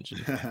to my attention.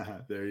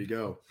 There you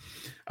go.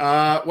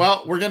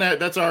 Well,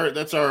 that's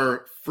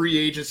our free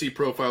agency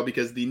profile,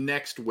 because the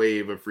next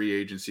wave of free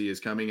agency is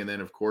coming. And then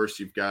of course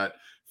you've got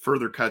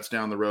further cuts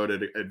down the road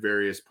at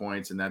various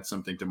points. And that's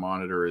something to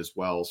monitor as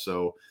well.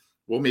 So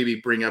we'll maybe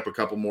bring up a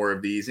couple more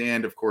of these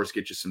and, of course,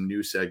 get you some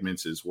new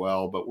segments as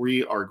well. But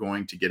we are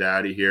going to get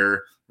out of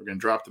here. We're going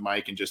to drop the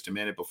mic in just a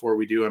minute. Before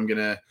we do, I'm going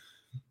to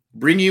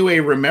bring you a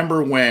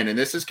Remember When. And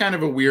this is kind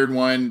of a weird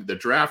one. The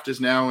draft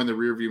is now in the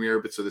rearview mirror,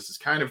 but so this is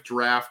kind of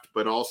draft,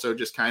 but also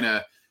just kind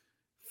of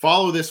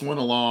follow this one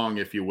along,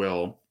 if you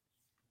will.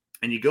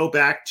 And you go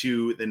back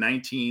to the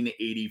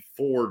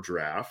 1984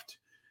 draft.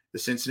 The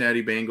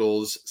Cincinnati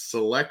Bengals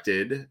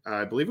selected,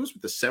 I believe it was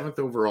with the 7th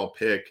overall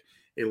pick,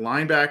 a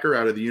linebacker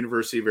out of the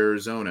University of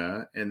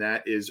Arizona, and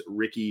that is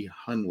Ricky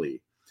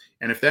Hundley.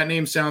 And if that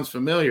name sounds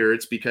familiar,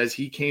 it's because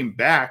he came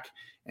back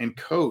and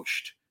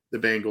coached the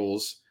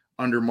Bengals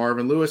under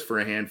Marvin Lewis for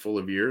a handful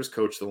of years,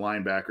 coached the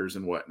linebackers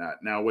and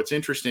whatnot. Now, what's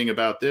interesting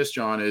about this,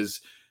 John,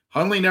 is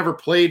Hundley never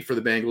played for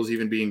the Bengals,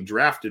 even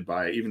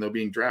though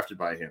being drafted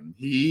by him.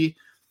 He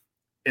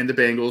and the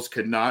Bengals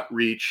could not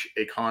reach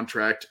a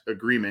contract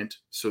agreement,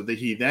 so that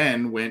he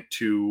then went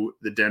to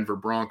the Denver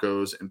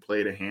Broncos and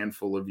played a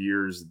handful of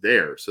years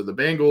there. So the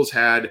Bengals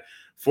had,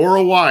 for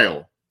a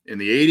while, in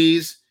the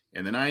 80s,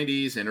 in the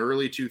 90s, and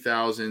early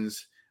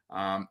 2000s,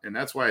 and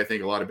that's why I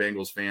think a lot of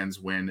Bengals fans,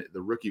 when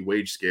the rookie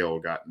wage scale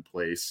got in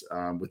place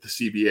with the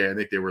CBA, I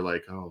think they were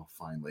like, oh,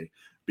 finally,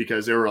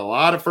 because there were a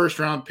lot of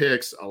first-round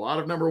picks, a lot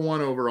of number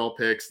 1 overall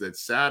picks that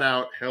sat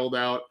out, held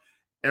out,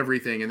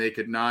 everything, and they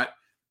could not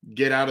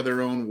get out of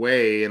their own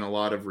way in a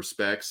lot of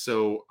respects.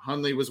 So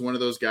Hundley was one of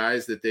those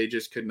guys that they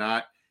just could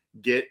not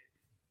get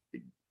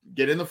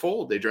in the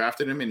fold. They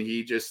drafted him, and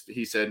he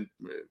said,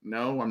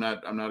 no, I'm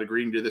not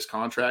agreeing to this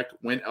contract.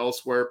 Went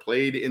elsewhere,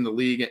 played in the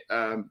league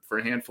for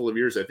a handful of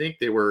years. I think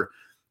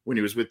when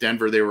he was with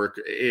Denver, they were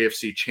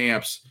AFC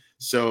champs.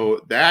 So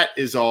that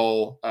is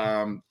all,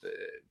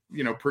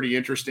 pretty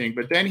interesting.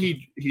 But then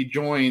he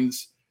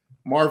joins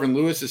Marvin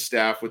Lewis's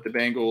staff with the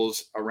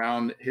Bengals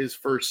around his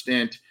first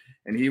stint.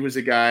 And he was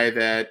a guy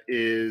that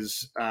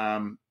is,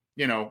 now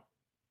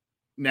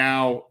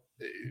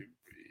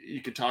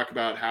you could talk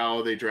about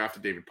how they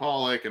drafted David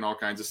Pollock and all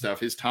kinds of stuff.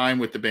 His time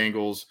with the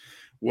Bengals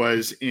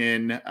was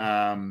in,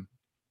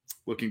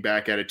 looking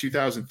back at it,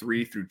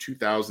 2003 through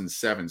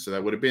 2007. So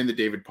that would have been the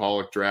David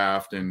Pollock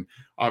draft, and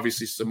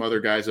obviously some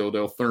other guys,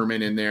 Odell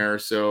Thurman in there.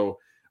 So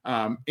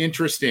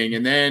interesting.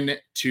 And then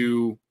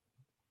to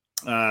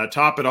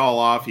top it all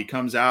off, he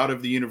comes out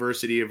of the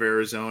University of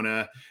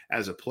Arizona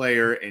as a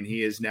player, and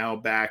he is now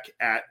back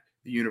at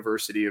the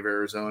University of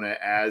Arizona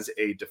as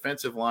a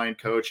defensive line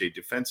coach, a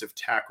defensive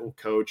tackle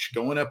coach,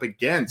 going up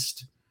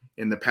against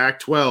in the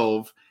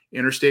Pac-12,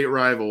 interstate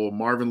rival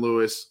Marvin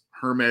Lewis,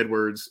 Herm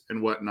Edwards,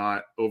 and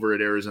whatnot over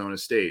at Arizona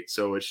State.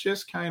 So it's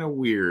just kind of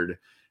weird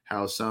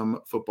how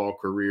some football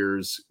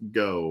careers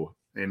go.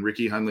 And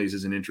Ricky Hundley's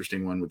is an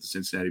interesting one with the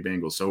Cincinnati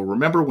Bengals. So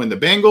remember when the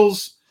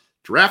Bengals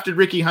drafted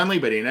Ricky Hundley,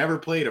 but he never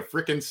played a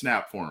freaking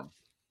snap for him.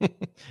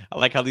 I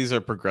like how these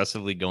are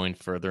progressively going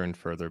further and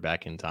further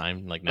back in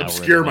time. Like now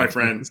obscure, we're my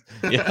friend.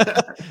 Yeah.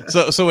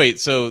 So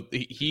wait. So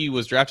he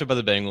was drafted by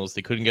the Bengals.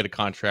 They couldn't get a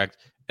contract,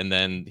 and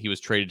then he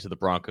was traded to the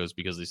Broncos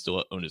because they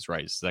still owned his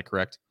rights. Is that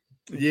correct?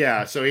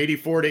 Yeah. So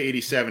 84 to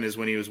 87 is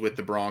when he was with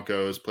the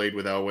Broncos. Played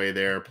with Elway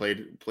there.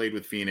 Played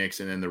with Phoenix,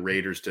 and then the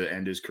Raiders to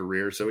end his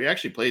career. So he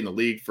actually played in the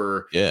league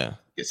for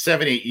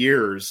 7-8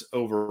 years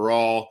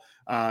overall.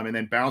 And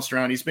then bounced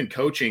around. He's been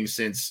coaching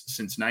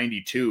since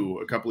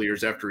 92, a couple of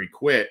years after he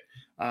quit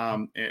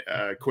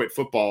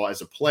football as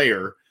a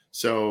player.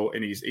 So,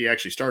 and he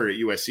actually started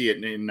at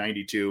USC in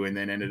 92 and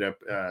then ended up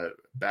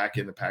back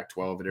in the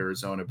Pac-12 at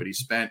Arizona. But he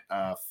spent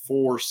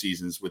 4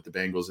 seasons with the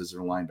Bengals as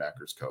their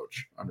linebackers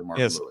coach under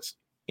Marvin Lewis.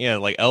 Yeah,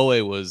 like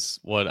Elway was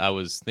what I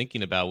was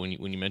thinking about when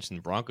you mentioned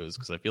the Broncos,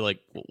 because I feel like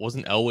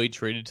wasn't Elway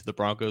traded to the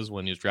Broncos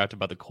when he was drafted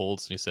by the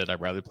Colts and he said,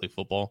 I'd rather play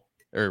football?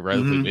 Or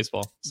rather play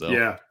baseball. So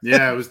yeah,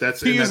 it was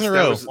 2 years in a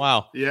row.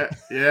 Wow. Yeah.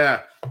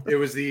 It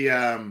was that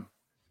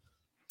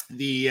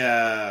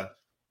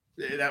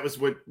was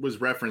what was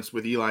referenced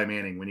with Eli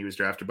Manning when he was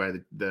drafted by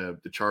the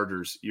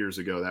Chargers years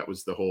ago. That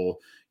was the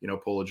whole,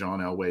 pull a John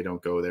Elway,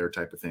 don't go there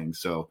type of thing.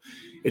 So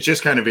it's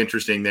just kind of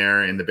interesting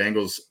there. And the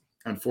Bengals,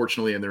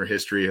 unfortunately, in their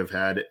history, have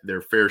had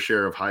their fair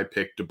share of high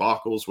pick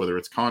debacles, whether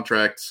it's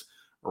contracts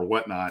or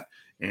whatnot.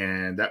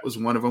 And that was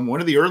one of them, one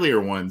of the earlier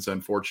ones,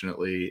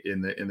 unfortunately,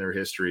 in their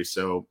history.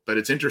 So, but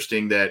it's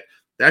interesting that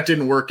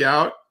didn't work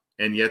out,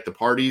 and yet the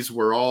parties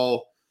were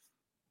all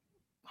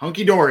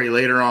hunky-dory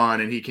later on,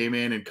 and he came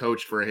in and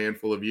coached for a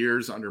handful of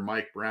years under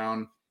Mike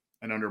Brown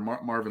and under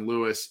Marvin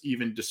Lewis,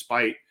 even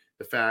despite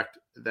the fact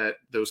that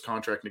those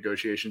contract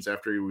negotiations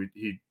after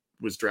he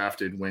was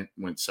drafted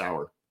went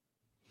sour.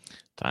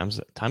 Times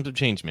have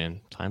changed,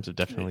 man. Times have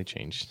definitely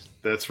changed.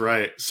 That's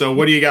right. So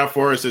what do you got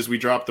for us as we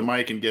drop the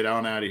mic and get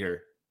on out of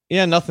here?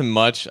 Yeah, nothing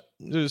much.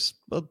 There's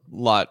a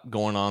lot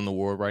going on in the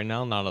world right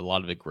now. Not a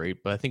lot of it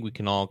great, but I think we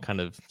can all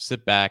kind of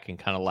sit back and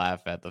kind of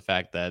laugh at the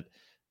fact that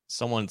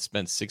someone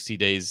spent 60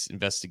 days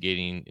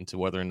investigating into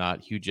whether or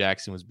not Hugh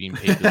Jackson was being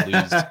paid to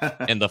lose.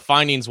 And the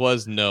findings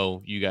was,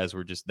 no, you guys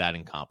were just that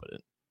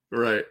incompetent.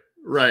 Right.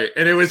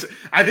 And it was,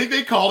 I think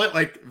they called it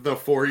like the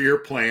 4-year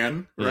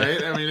plan,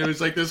 right? I mean, it was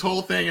like this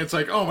whole thing. It's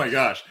like, oh my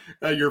gosh,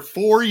 your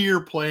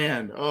 4-year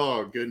plan.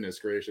 Oh, goodness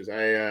gracious.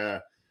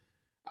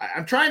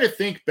 I'm trying to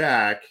think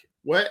back.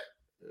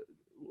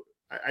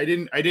 I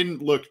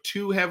didn't look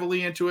too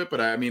heavily into it, but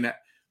I mean,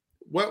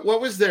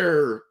 what was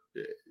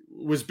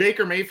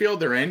Baker Mayfield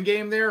their end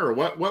game there, or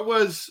what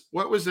was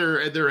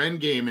their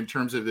end game in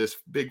terms of this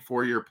big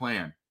 4-year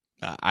plan?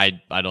 I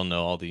don't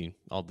know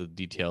all the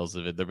details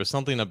of it. There was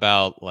something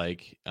about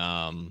like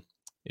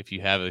if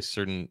you have a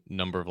certain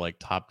number of like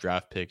top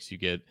draft picks, you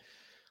get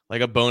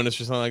like a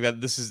bonus or something like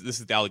that. This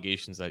is the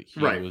allegations that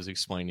he was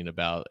explaining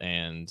about,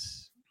 and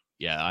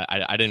yeah,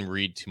 I didn't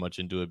read too much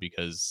into it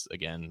because,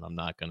 again, I'm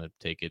not going to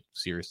take it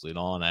seriously at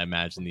all. And I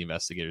imagine the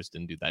investigators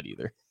didn't do that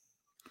either.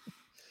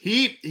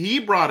 He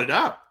brought it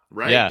up,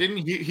 right? Yeah. Didn't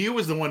he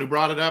was the one who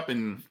brought it up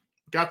and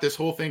got this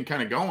whole thing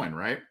kind of going,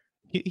 right?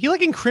 He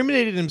like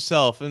incriminated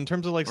himself in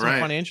terms of like some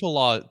financial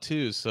law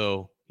too.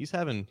 So he's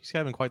having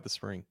quite the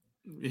spring.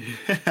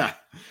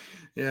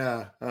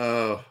 Yeah.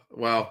 Oh,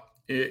 well,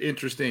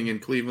 interesting.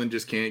 And Cleveland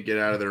just can't get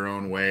out of their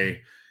own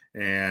way.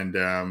 And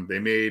they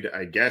made,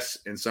 I guess,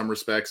 in some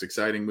respects,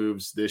 exciting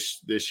moves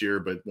this year,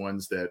 but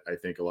ones that I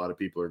think a lot of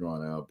people are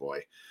going, oh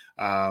boy.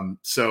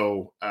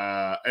 So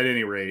at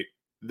any rate,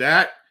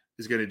 that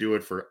is going to do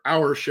it for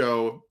our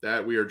show.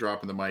 That we are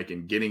dropping the mic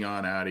and getting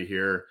on out of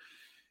here.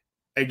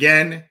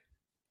 Again,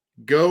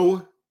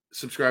 go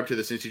subscribe to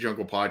the Cincy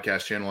Jungle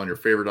podcast channel on your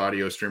favorite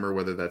audio streamer,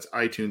 whether that's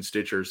iTunes,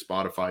 Stitcher,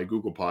 Spotify,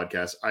 Google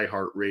Podcasts,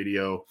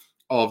 iHeartRadio,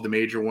 all of the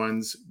major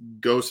ones.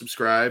 Go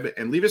subscribe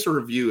and leave us a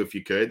review if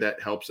you could.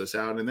 That helps us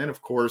out. And then,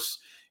 of course,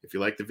 if you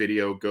like the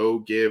video, go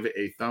give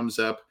a thumbs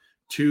up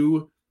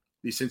to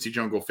the Cincy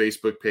Jungle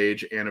Facebook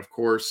page. And, of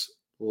course,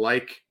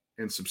 like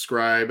and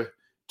subscribe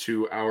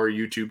to our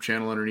YouTube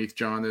channel underneath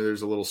John.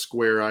 There's a little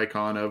square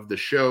icon of the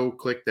show.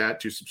 Click that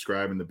to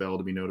subscribe and the bell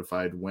to be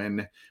notified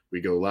when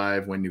we go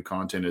live, when new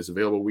content is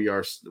available.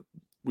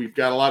 We've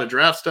got a lot of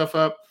draft stuff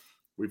up.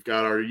 We've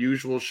got our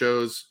usual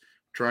shows.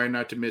 Trying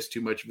not to miss too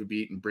much of a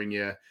beat and bring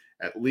you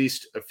at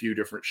least a few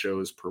different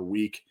shows per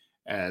week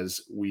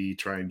as we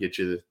try and get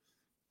you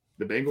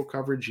the Bengal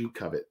coverage you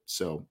covet.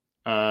 So,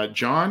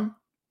 John,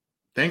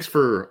 thanks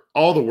for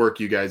all the work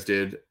you guys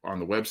did on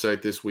the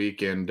website this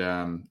week. And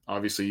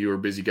obviously you were a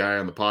busy guy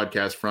on the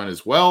podcast front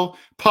as well.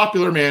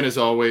 Popular man as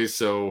always.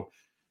 So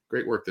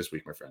great work this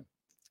week, my friend.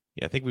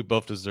 Yeah, I think we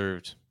both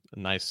deserved a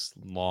nice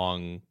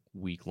long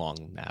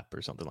week-long nap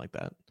or something like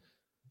that.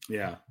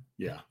 Yeah.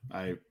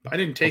 I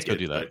didn't take it.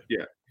 Do that.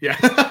 Yeah.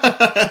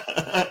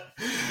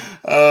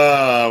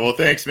 Well,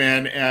 thanks,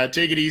 man.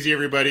 Take it easy,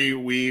 everybody.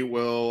 We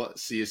will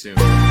see you soon.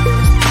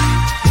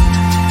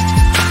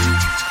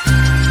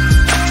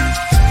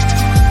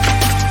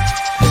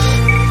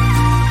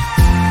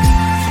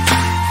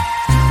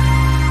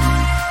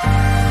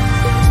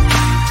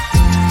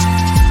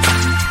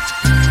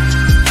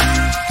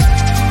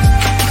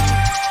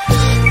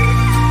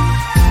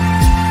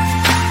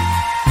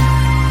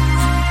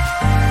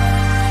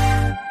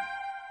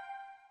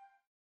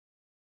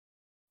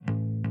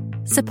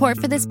 Support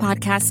for this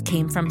podcast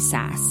came from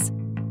SAS.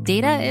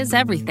 Data is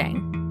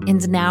everything,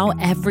 and now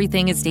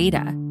everything is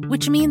data,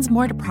 which means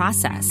more to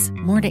process,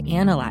 more to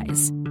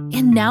analyze.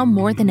 And now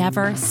more than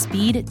ever,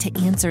 speed to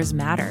answers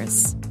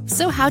matters.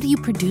 So how do you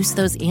produce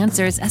those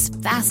answers as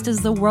fast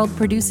as the world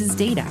produces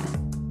data?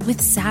 With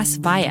SAS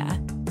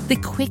Viya, the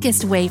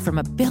quickest way from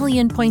a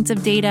billion points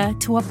of data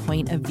to a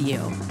point of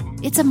view.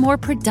 It's a more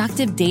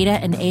productive data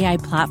and AI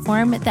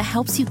platform that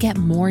helps you get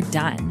more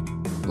done.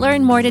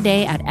 Learn more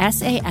today at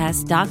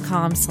sas.com/VIYA.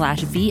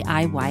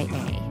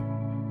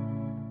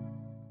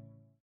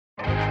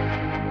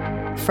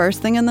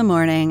 First thing in the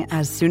morning,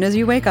 as soon as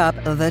you wake up,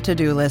 the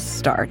to-do list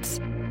starts.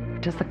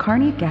 Does the car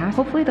need gas?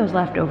 Hopefully those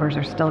leftovers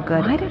are still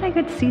good. Why did I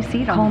get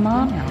CC'd on Call the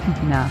Mom? email?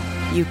 No.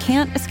 You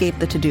can't escape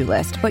the to-do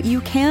list, but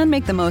you can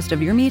make the most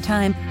of your me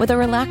time with a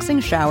relaxing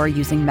shower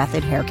using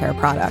Method Hair Care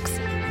products.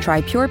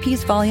 Try Pure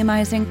Peace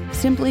Volumizing,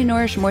 Simply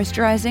Nourish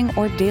Moisturizing,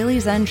 or Daily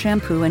Zen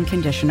Shampoo and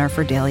Conditioner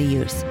for daily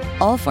use.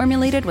 All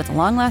formulated with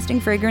long-lasting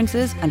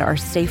fragrances and are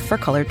safe for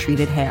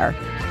color-treated hair.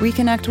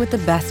 Reconnect with the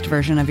best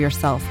version of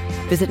yourself.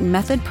 Visit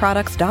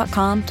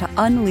methodproducts.com to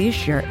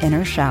unleash your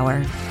inner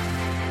shower.